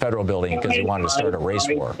federal building because he wanted to start a race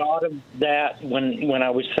war. I thought of that when I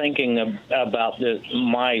was thinking about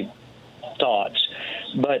my thoughts,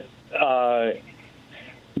 but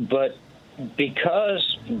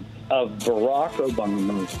because of Barack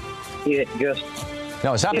Obama, it just...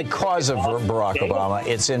 No, it's not because of Barack Obama.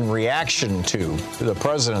 It's in reaction to the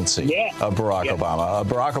presidency of Barack Obama.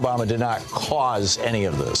 Barack Obama did not cause any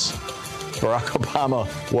of this. Barack Obama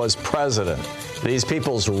was president. These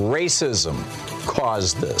people's racism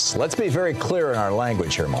caused this. Let's be very clear in our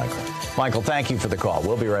language here, Michael. Michael, thank you for the call.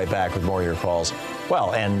 We'll be right back with more of your calls.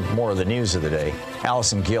 Well, and more of the news of the day.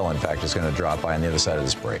 Allison Gill, in fact, is going to drop by on the other side of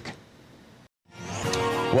this break.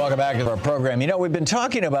 Welcome back to our program. We've been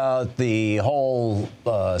talking about the whole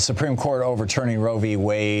Supreme Court overturning Roe v.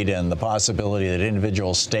 Wade and the possibility that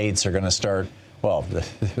individual states are going to start,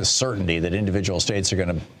 the certainty that individual states are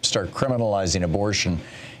going to start criminalizing abortion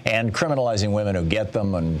and criminalizing women who get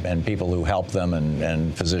them and people who help them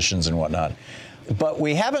and physicians and whatnot. But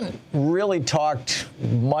we haven't really talked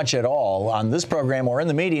much at all on this program or in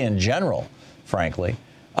the media in general, frankly,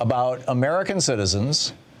 about American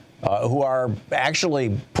citizens who are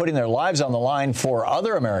actually putting their lives on the line for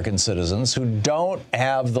other American citizens who don't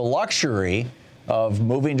have the luxury of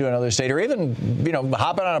moving to another state or even,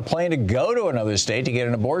 hopping on a plane to go to another state to get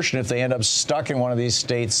an abortion if they end up stuck in one of these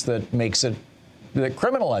states that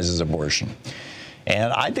criminalizes abortion.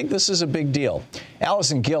 And I think this is a big deal.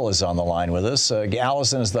 Allison Gill is on the line with us.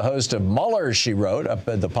 Allison is the host of Mueller, She Wrote,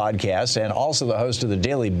 the podcast, and also the host of The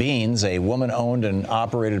Daily Beans, a woman-owned and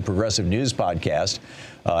operated progressive news podcast.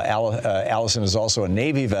 Allison is also a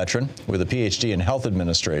Navy veteran with a PhD in health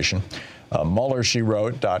administration.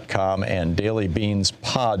 MuellerSheWrote.com and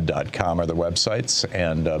DailyBeansPod.com are the websites,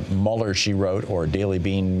 and Mueller, She Wrote, or Daily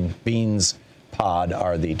Beans Pod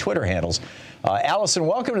are the Twitter handles. Allison,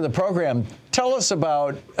 welcome to the program. Tell us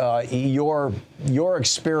about your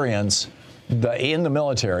experience in the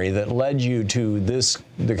military that led you to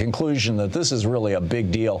the conclusion that this is really a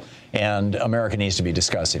big deal and America needs to be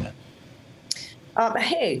discussing it.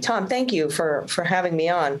 Hey, Tom, thank you for having me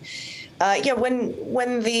on.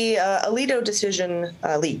 When the Alito decision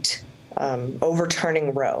leaked,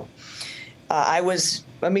 overturning Roe, I was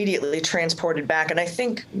immediately transported back, and I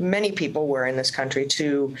think many people were in this country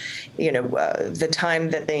to, the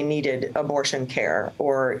time that they needed abortion care,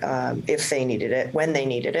 or if they needed it, when they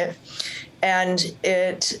needed it. And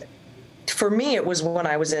for me, it was when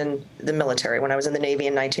I was in the military, when I was in the Navy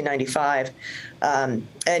in 1995. And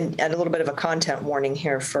a little bit of a content warning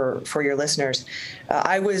here for your listeners.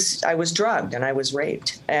 I was drugged and I was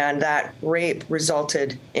raped, and that rape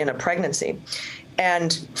resulted in a pregnancy.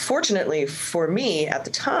 And fortunately for me at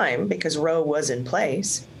the time, because Roe was in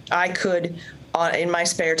place, I could, in my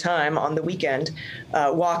spare time on the weekend,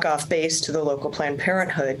 walk off base to the local Planned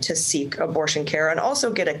Parenthood to seek abortion care and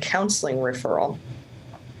also get a counseling referral.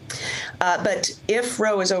 But if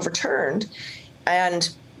Roe is overturned,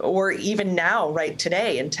 or even now, right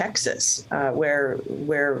today in Texas, where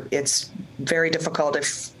it's very difficult,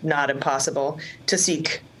 if not impossible, to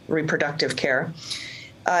seek reproductive care,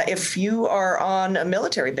 if you are on a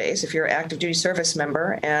military base, if you're an active duty service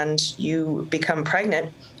member and you become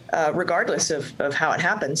pregnant, regardless of how it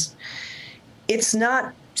happens, it's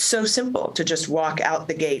not so simple to just walk out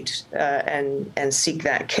the gate and seek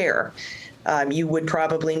that care. You would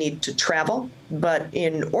probably need to travel, but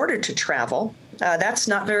in order to travel, that's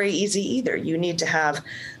not very easy either. You need to have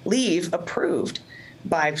leave approved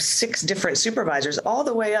by 6 different supervisors, all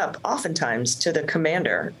the way up, oftentimes, to the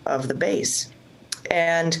commander of the base.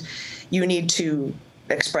 And you need to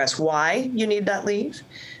express why you need that leave.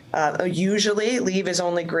 Usually, leave is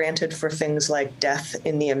only granted for things like death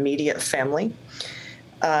in the immediate family.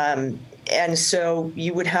 And so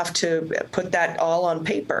you would have to put that all on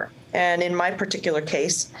paper. And in my particular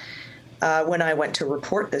case, when I went to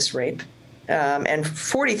report this rape, and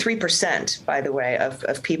 43%, by the way,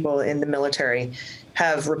 of people in the military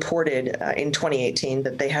have reported in 2018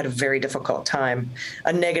 that they had a very difficult time,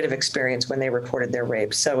 a negative experience when they reported their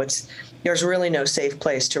rape. So there's really no safe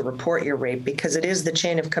place to report your rape, because it is the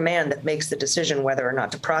chain of command that makes the decision whether or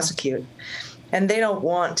not to prosecute. And they don't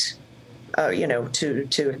want,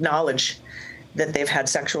 to acknowledge that they've had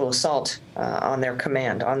sexual assault on their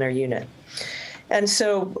command, on their unit. And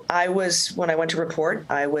so when I went to report,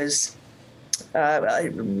 I was,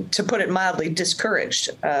 to put it mildly,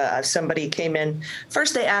 discouraged. Somebody came in.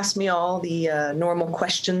 First, they asked me all the normal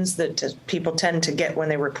questions that people tend to get when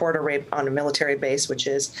they report a rape on a military base, which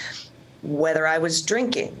is whether I was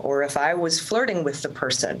drinking, or if I was flirting with the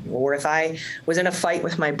person, or if I was in a fight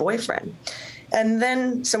with my boyfriend. And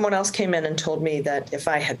then someone else came in and told me that if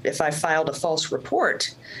I filed a false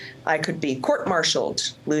report, I could be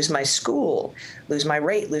court-martialed, lose my school, lose my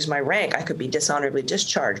rate, lose my rank. I could be dishonorably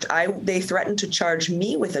discharged. They threatened to charge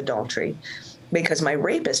me with adultery because my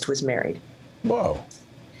rapist was married. Whoa.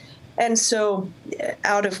 And so,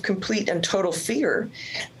 out of complete and total fear,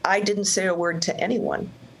 I didn't say a word to anyone.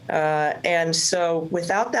 And so,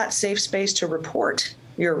 without that safe space to report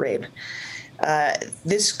your rape,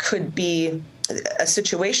 this could be a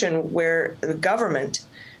situation where the government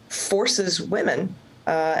forces women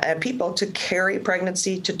and people to carry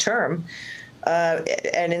pregnancy to term,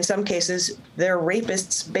 and in some cases, their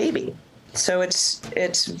rapist's baby. So it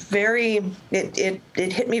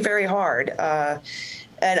hit me very hard,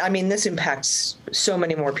 and I mean, this impacts so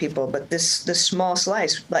many more people. But this small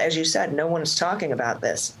slice, as you said, no one's talking about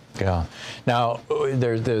this. Yeah. Now,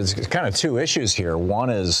 there's kind of two issues here. One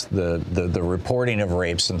is the reporting of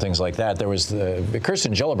rapes and things like that. There was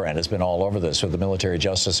Kirsten Gillibrand has been all over this with the Military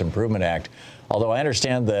Justice Improvement Act, although I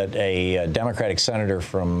understand that a Democratic senator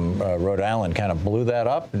from Rhode Island kind of blew that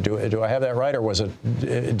up. Do I have that right, or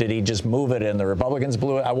did he just move it and the Republicans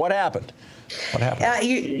blew it? What happened? What happened?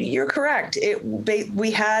 You're correct.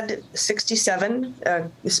 We had 67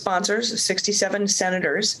 sponsors, 67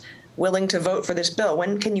 senators willing to vote for this bill.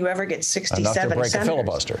 When can you ever get 67 enough to break senators? a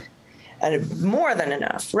filibuster. And more than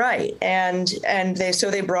enough, right? And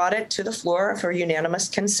they brought it to the floor for unanimous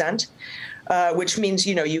consent, which means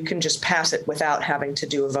you can just pass it without having to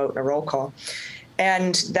do a vote and a roll call.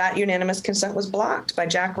 And that unanimous consent was blocked by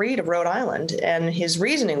Jack Reed of Rhode Island, and his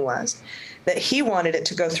reasoning was that he wanted it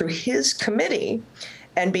to go through his committee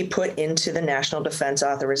and be put into the National Defense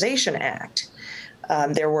Authorization Act.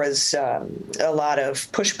 There was a lot of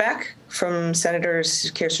pushback from Senators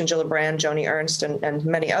Kirsten Gillibrand, Joni Ernst, and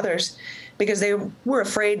many others, because they were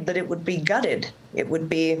afraid that it would be gutted. It would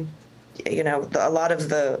be, a lot of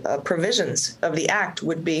the provisions of the act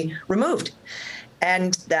would be removed.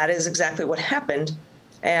 And that is exactly what happened.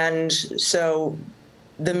 And so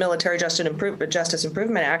the Military Justice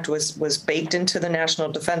Improvement Act was baked into the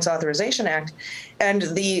National Defense Authorization Act. And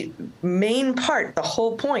the main part, the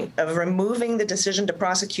whole point of removing the decision to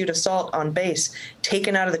prosecute assault on base,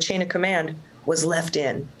 taken out of the chain of command, was left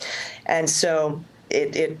in. And so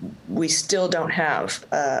we still don't have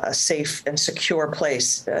a safe and secure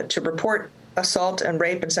place to report assault and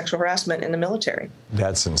rape and sexual harassment in the military.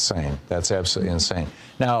 That's insane. That's absolutely insane.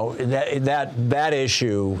 Now, that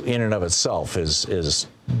issue in and of itself is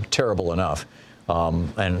terrible enough,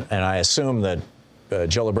 and I assume that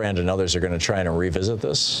Gillibrand and others are going to try to revisit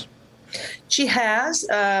this. She has,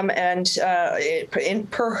 per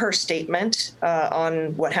her statement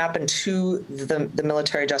on what happened to the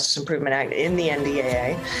Military Justice Improvement Act in the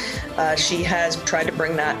NDAA, she has tried to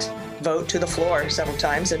bring that vote to the floor several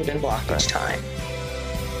times and been blocked each time.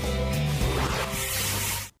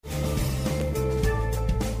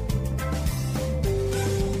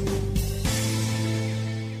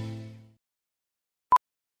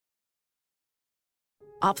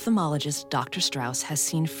 Ophthalmologist Dr. Strauss has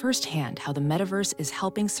seen firsthand how the metaverse is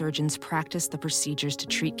helping surgeons practice the procedures to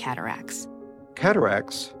treat cataracts.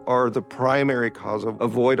 Cataracts are the primary cause of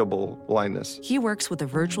avoidable blindness. He works with a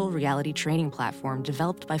virtual reality training platform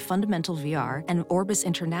developed by Fundamental VR and Orbis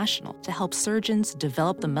International to help surgeons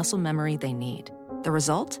develop the muscle memory they need. The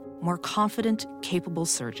result? More confident, capable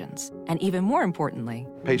surgeons. And even more importantly,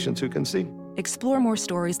 patients who can see. Explore more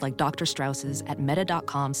stories like Dr. Strauss's at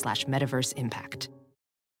meta.com/metaverseimpact.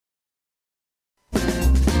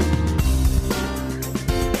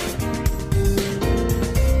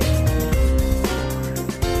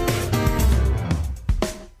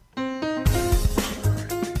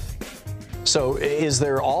 So is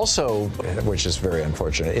there also, which is very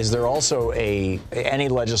unfortunate, is there also any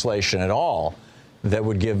legislation at all that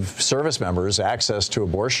would give service members access to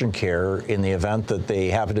abortion care in the event that they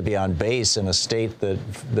happen to be on base in a state that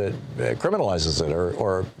criminalizes it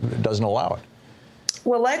or doesn't allow it?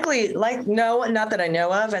 Well, no, not that I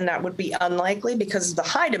know of, and that would be unlikely because the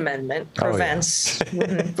Hyde Amendment prevents...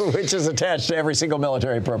 Which is attached to every single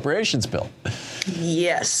military appropriations bill.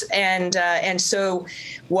 Yes, and so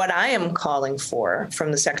what I am calling for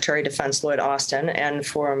from the Secretary of Defense, Lloyd Austin, and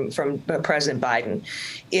from President Biden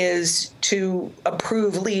is to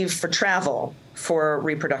approve leave for travel for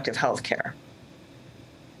reproductive health care.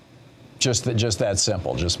 Just that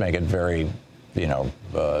simple. Just make it very...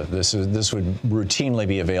 this would routinely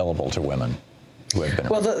be available to women who have been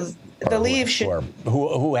the leave should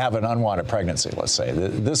who have an unwanted pregnancy. Let's say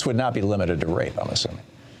this would not be limited to rape. I'm assuming.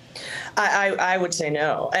 I would say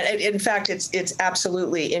no. In fact, it's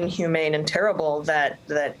absolutely inhumane and terrible that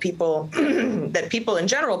people that people in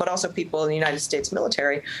general, but also people in the United States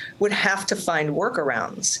military, would have to find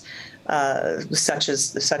workarounds such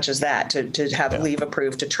as that to have leave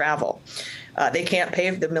approved to travel.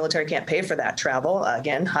 The military can't pay for that travel.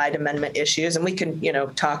 Again, Hyde Amendment issues, and we can,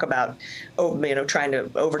 talk about, trying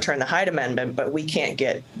to overturn the Hyde Amendment, but we can't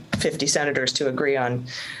get 50 senators to agree on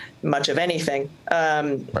much of anything.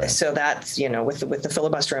 So that's, with the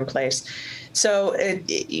filibuster in place. So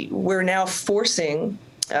we're now forcing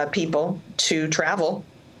people to travel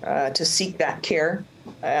to seek that care.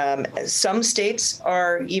 Some states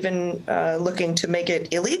are even looking to make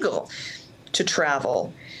it illegal to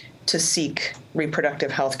travel to seek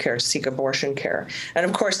reproductive health care, to seek abortion care. And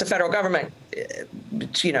of course, the federal government, his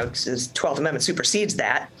 12th Amendment supersedes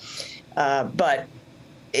that. But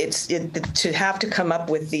to have to come up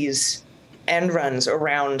with these end runs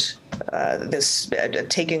around this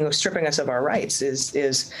stripping us of our rights is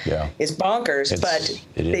bonkers. But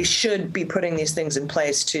they should be putting these things in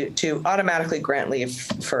place to automatically grant leave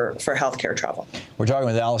for healthcare travel. We're talking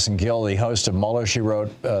with Allison Gill, the host of Mueller, She Wrote,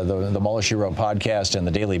 the Mueller, She Wrote podcast and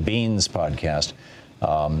the Daily Beans podcast,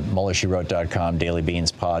 MuellerSheWrote.com,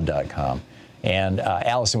 DailyBeansPod.com. And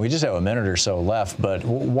Allison, we just have a minute or so left, but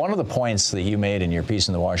one of the points that you made in your piece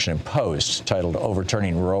in the Washington Post, titled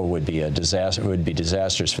 "Overturning Roe would be a disaster, would be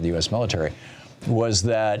disastrous for the U.S. military," was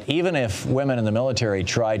that even if women in the military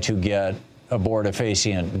try to get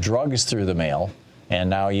abortifacient drugs through the mail, and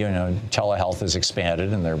now telehealth has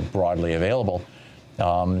expanded and they're broadly available.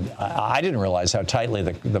 I didn't realize how tightly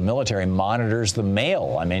the military monitors the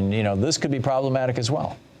mail. I mean, this could be problematic as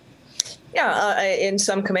well. Yeah, in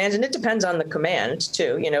some commands, and it depends on the command,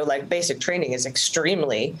 too. Like basic training is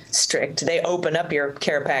extremely strict. They open up your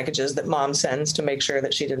care packages that mom sends to make sure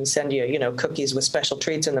that she didn't send you, cookies with special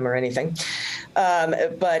treats in them or anything.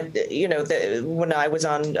 But, when I was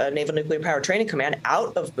on Naval Nuclear Power Training Command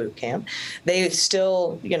out of boot camp, they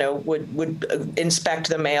still, would inspect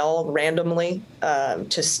the mail randomly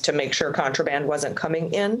just to make sure contraband wasn't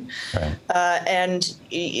coming in. Right. And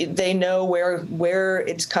they know where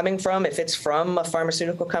it's coming from. If it's from a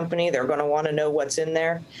pharmaceutical company, they're going to want to know what's in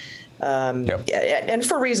there. And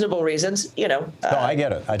for reasonable reasons, No, I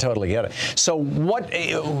get it. I totally get it. So what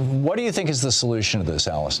do you think is the solution to this,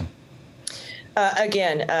 Allison?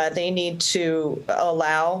 Again, they need to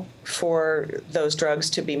allow for those drugs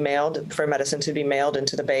to be mailed, for medicine to be mailed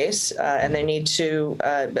into the base, and they need to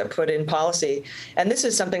put in policy. And this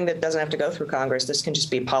is something that doesn't have to go through Congress. This can just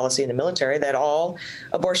be policy in the military that all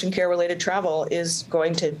abortion care-related travel is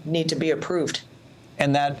going to need to be approved.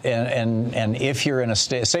 And and if you're in a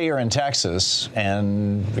state, say you're in Texas,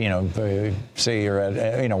 and say you're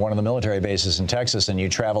at one of the military bases in Texas, and you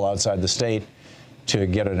travel outside the state to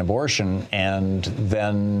get an abortion, and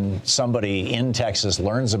then somebody in Texas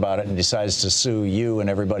learns about it and decides to sue you and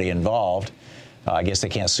everybody involved. I guess they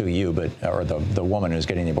can't sue you, or the woman who's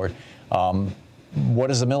getting the abortion. What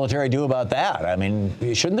does the military do about that? I mean,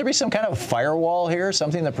 shouldn't there be some kind of firewall here,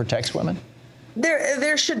 something that protects women?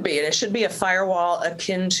 There should be, and it should be a firewall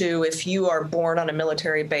akin to if you are born on a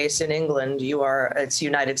military base in England, it's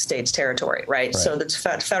United States territory, right? So that's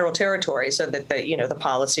federal territory, so that the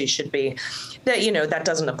policy should be that that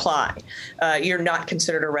doesn't apply. You're not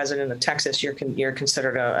considered a resident of Texas. You're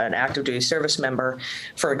considered an active duty service member,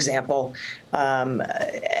 for example,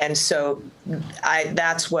 and so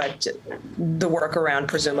that's what the workaround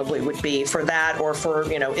presumably would be for that, or for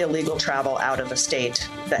illegal travel out of a state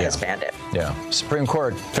that has banned it. Yeah. Supreme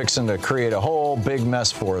Court fixing to create a whole big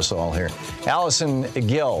mess for us all here. Allison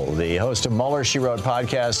Gill, the host of Mueller, She Wrote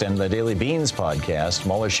podcast and the Daily Beans podcast,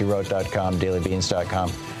 MuellerSheWrote.com,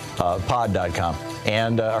 DailyBeans.com, pod.com.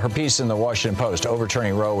 And her piece in the Washington Post,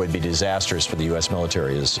 Overturning Roe would be disastrous for the U.S.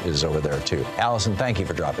 military, is over there, too. Allison, thank you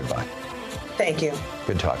for dropping by. Thank you.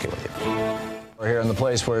 Good talking with you. We're here in the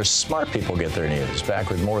place where smart people get their news. Back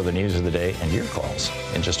with more of the news of the day and your calls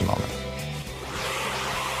in just a moment.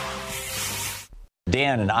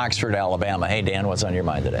 Dan in Oxford, Alabama. Hey, Dan, what's on your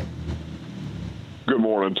mind today? Good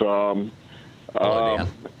morning, Tom. Hello, Dan.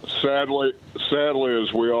 Sadly,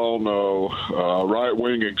 as we all know,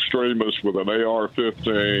 right-wing extremists with an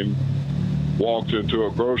AR-15 walked into a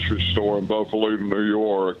grocery store in Buffalo, New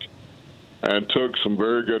York, and took some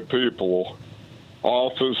very good people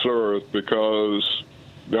off this earth because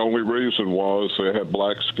the only reason was they had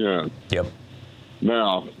black skin. Yep.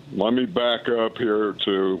 Now, let me back up here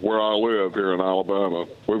to where I live here in Alabama.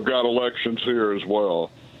 We've got elections here as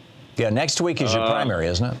well. Yeah, next week is your primary,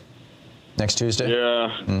 isn't it? Next Tuesday?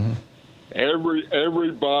 Yeah. Mm-hmm.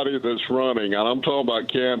 Everybody that's running, and I'm talking about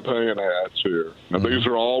campaign ads here, and these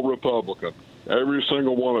are all Republican. Every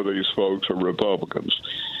single one of these folks are Republicans.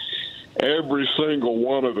 Every single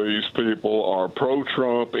one of these people are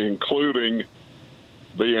pro-Trump, including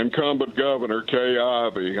the incumbent governor, Kay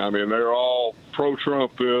Ivey. I mean, they're all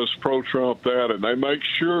pro-Trump this, pro-Trump that, and they make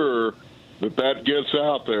sure that gets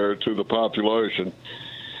out there to the population.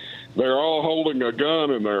 They're all holding a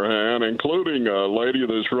gun in their hand, including a lady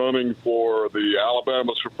that's running for the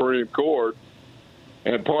Alabama Supreme Court.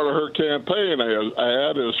 And part of her campaign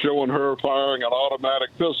ad is showing her firing an automatic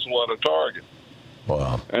pistol at a target.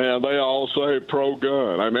 Wow. And they all say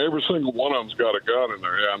pro-gun. I mean, every single one of them's got a gun in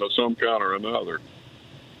their hand of some kind or another.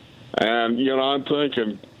 And, I'm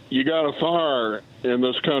thinking, you got a fire in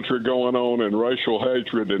this country going on in racial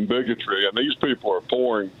hatred and bigotry, and these people are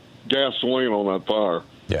pouring gasoline on that fire.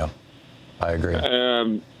 Yeah, I agree.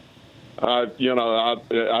 And, I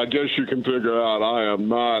guess you can figure out I am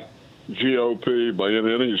not GOP by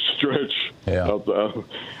any stretch of the...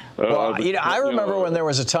 Well, I remember when there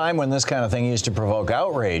was a time when this kind of thing used to provoke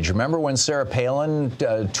outrage. Remember when Sarah Palin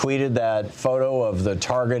tweeted that photo of the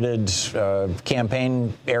targeted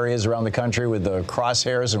campaign areas around the country with the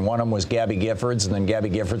crosshairs, and one of them was Gabby Giffords, and then Gabby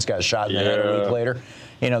Giffords got shot in the head a week later?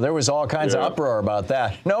 There was all kinds of uproar about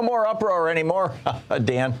that. No more uproar anymore,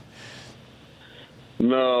 Dan.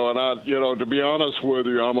 No, and to be honest with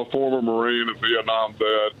you, I'm a former Marine, a Vietnam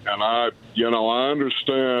vet, and I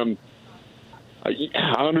understand.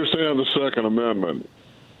 I understand the Second Amendment.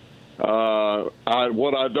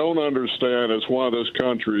 What I don't understand is why this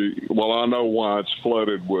country, well, I know why it's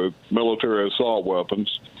flooded with military assault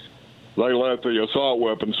weapons. They let the assault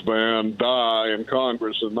weapons ban die in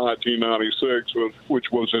Congress in 1996,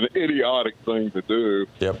 which was an idiotic thing to do.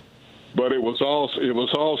 Yep. But it was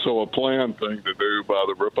also a planned thing to do by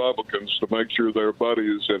the Republicans to make sure their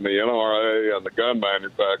buddies in the NRA and the gun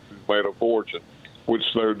manufacturers made a fortune,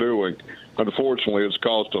 which they're doing. Unfortunately, it's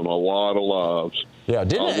cost them a lot of lives. Yeah,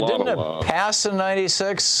 didn't it pass in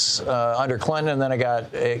 '96 under Clinton, and then it got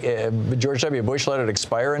George W. Bush let it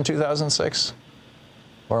expire in 2006?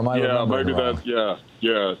 Or am I remembering maybe wrong? Yeah.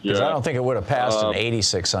 Because I don't think it would have passed in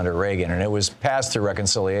 '86 under Reagan, and it was passed through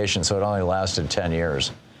reconciliation, so it only lasted 10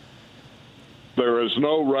 years. There is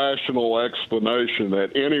no rational explanation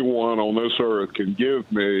that anyone on this earth can give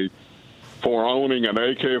me for owning an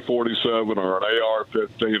AK-47 or an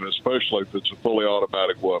AR-15, especially if it's a fully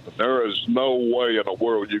automatic weapon. There is no way in the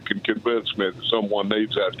world you can convince me that someone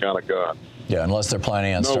needs that kind of gun. Yeah, unless they're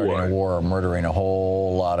planning on starting a war or murdering a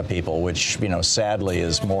whole lot of people, which, sadly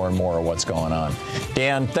is more and more of what's going on.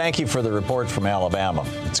 Dan, thank you for the report from Alabama.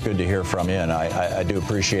 It's good to hear from you, and I do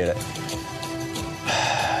appreciate it.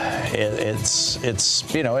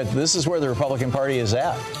 This is where the Republican Party is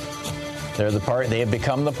at. They're the party. They have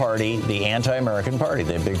become the party, the anti-American party.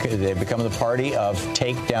 They've become the party of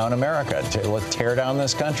take down America, to tear down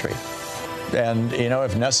this country, and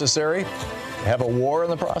if necessary, have a war in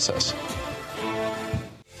the process.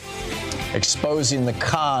 Exposing the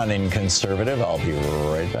con in conservative. I'll be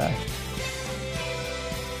right back.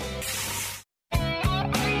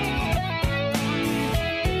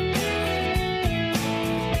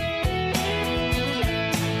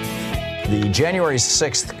 The January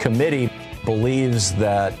 6th committee believes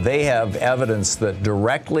that they have evidence that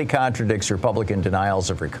directly contradicts Republican denials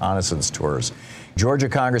of reconnaissance tours. Georgia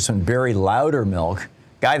Congressman Barry Loudermilk,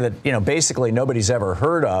 guy that, basically nobody's ever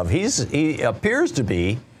heard of, he appears to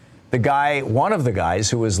be one of the guys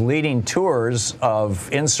who was leading tours of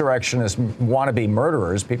insurrectionist wannabe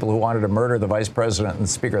murderers, people who wanted to murder the vice president and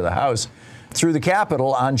speaker of the House, through the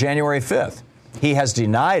Capitol on January 5th. He has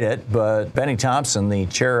denied it, but Benny Thompson, the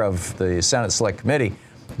chair of the Senate Select Committee,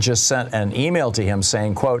 just sent an email to him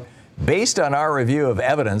saying, quote, "Based on our review of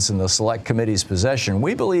evidence in the Select Committee's possession,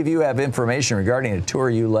 we believe you have information regarding a tour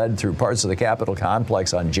you led through parts of the Capitol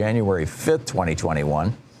complex on January 5th,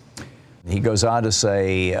 2021. He goes on to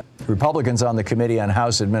say, Republicans on the Committee on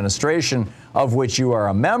House Administration, of which you are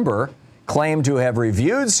a member, claim to have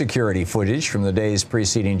reviewed security footage from the days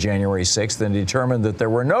preceding January 6th and determined that there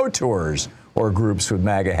were no tours or groups with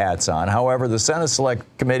MAGA hats on. However, the Senate Select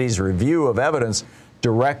Committee's review of evidence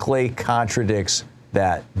directly contradicts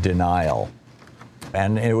that denial.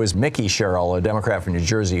 And it was Mickey Sherrill, a Democrat from New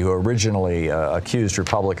Jersey, who originally accused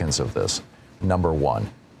Republicans of this, number one.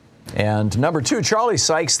 And number two, Charlie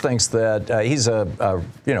Sykes thinks that he's a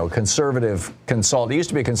conservative consultant. He used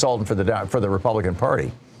to be a consultant for the Republican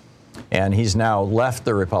Party. And he's now left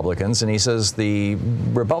the Republicans. And he says the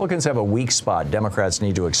Republicans have a weak spot Democrats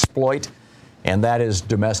need to exploit, and that is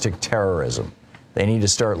domestic terrorism. They need to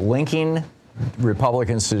start linking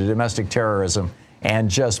Republicans to domestic terrorism and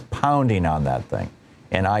just pounding on that thing.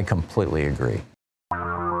 And I completely agree.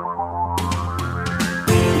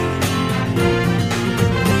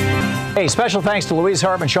 Hey, special thanks to Louise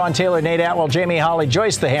Hartman, Sean Taylor, Nate Atwell, Jamie Holly,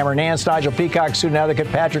 Joyce the Hammer, Nance, Nigel Peacock, Sue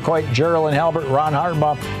Nethercutt, Patrick Hoyt, Geraldine Halbert, Ron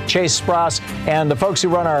Hartenbaum, Chase Spross, and the folks who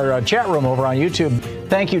run our chat room over on YouTube.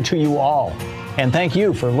 Thank you to you all. And thank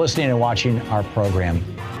you for listening and watching our program.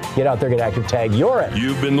 Get out there, get active, tag. You're it.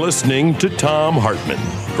 You've been listening to Thom Hartmann.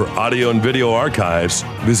 For audio and video archives,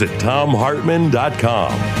 visit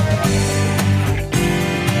thomhartmann.com.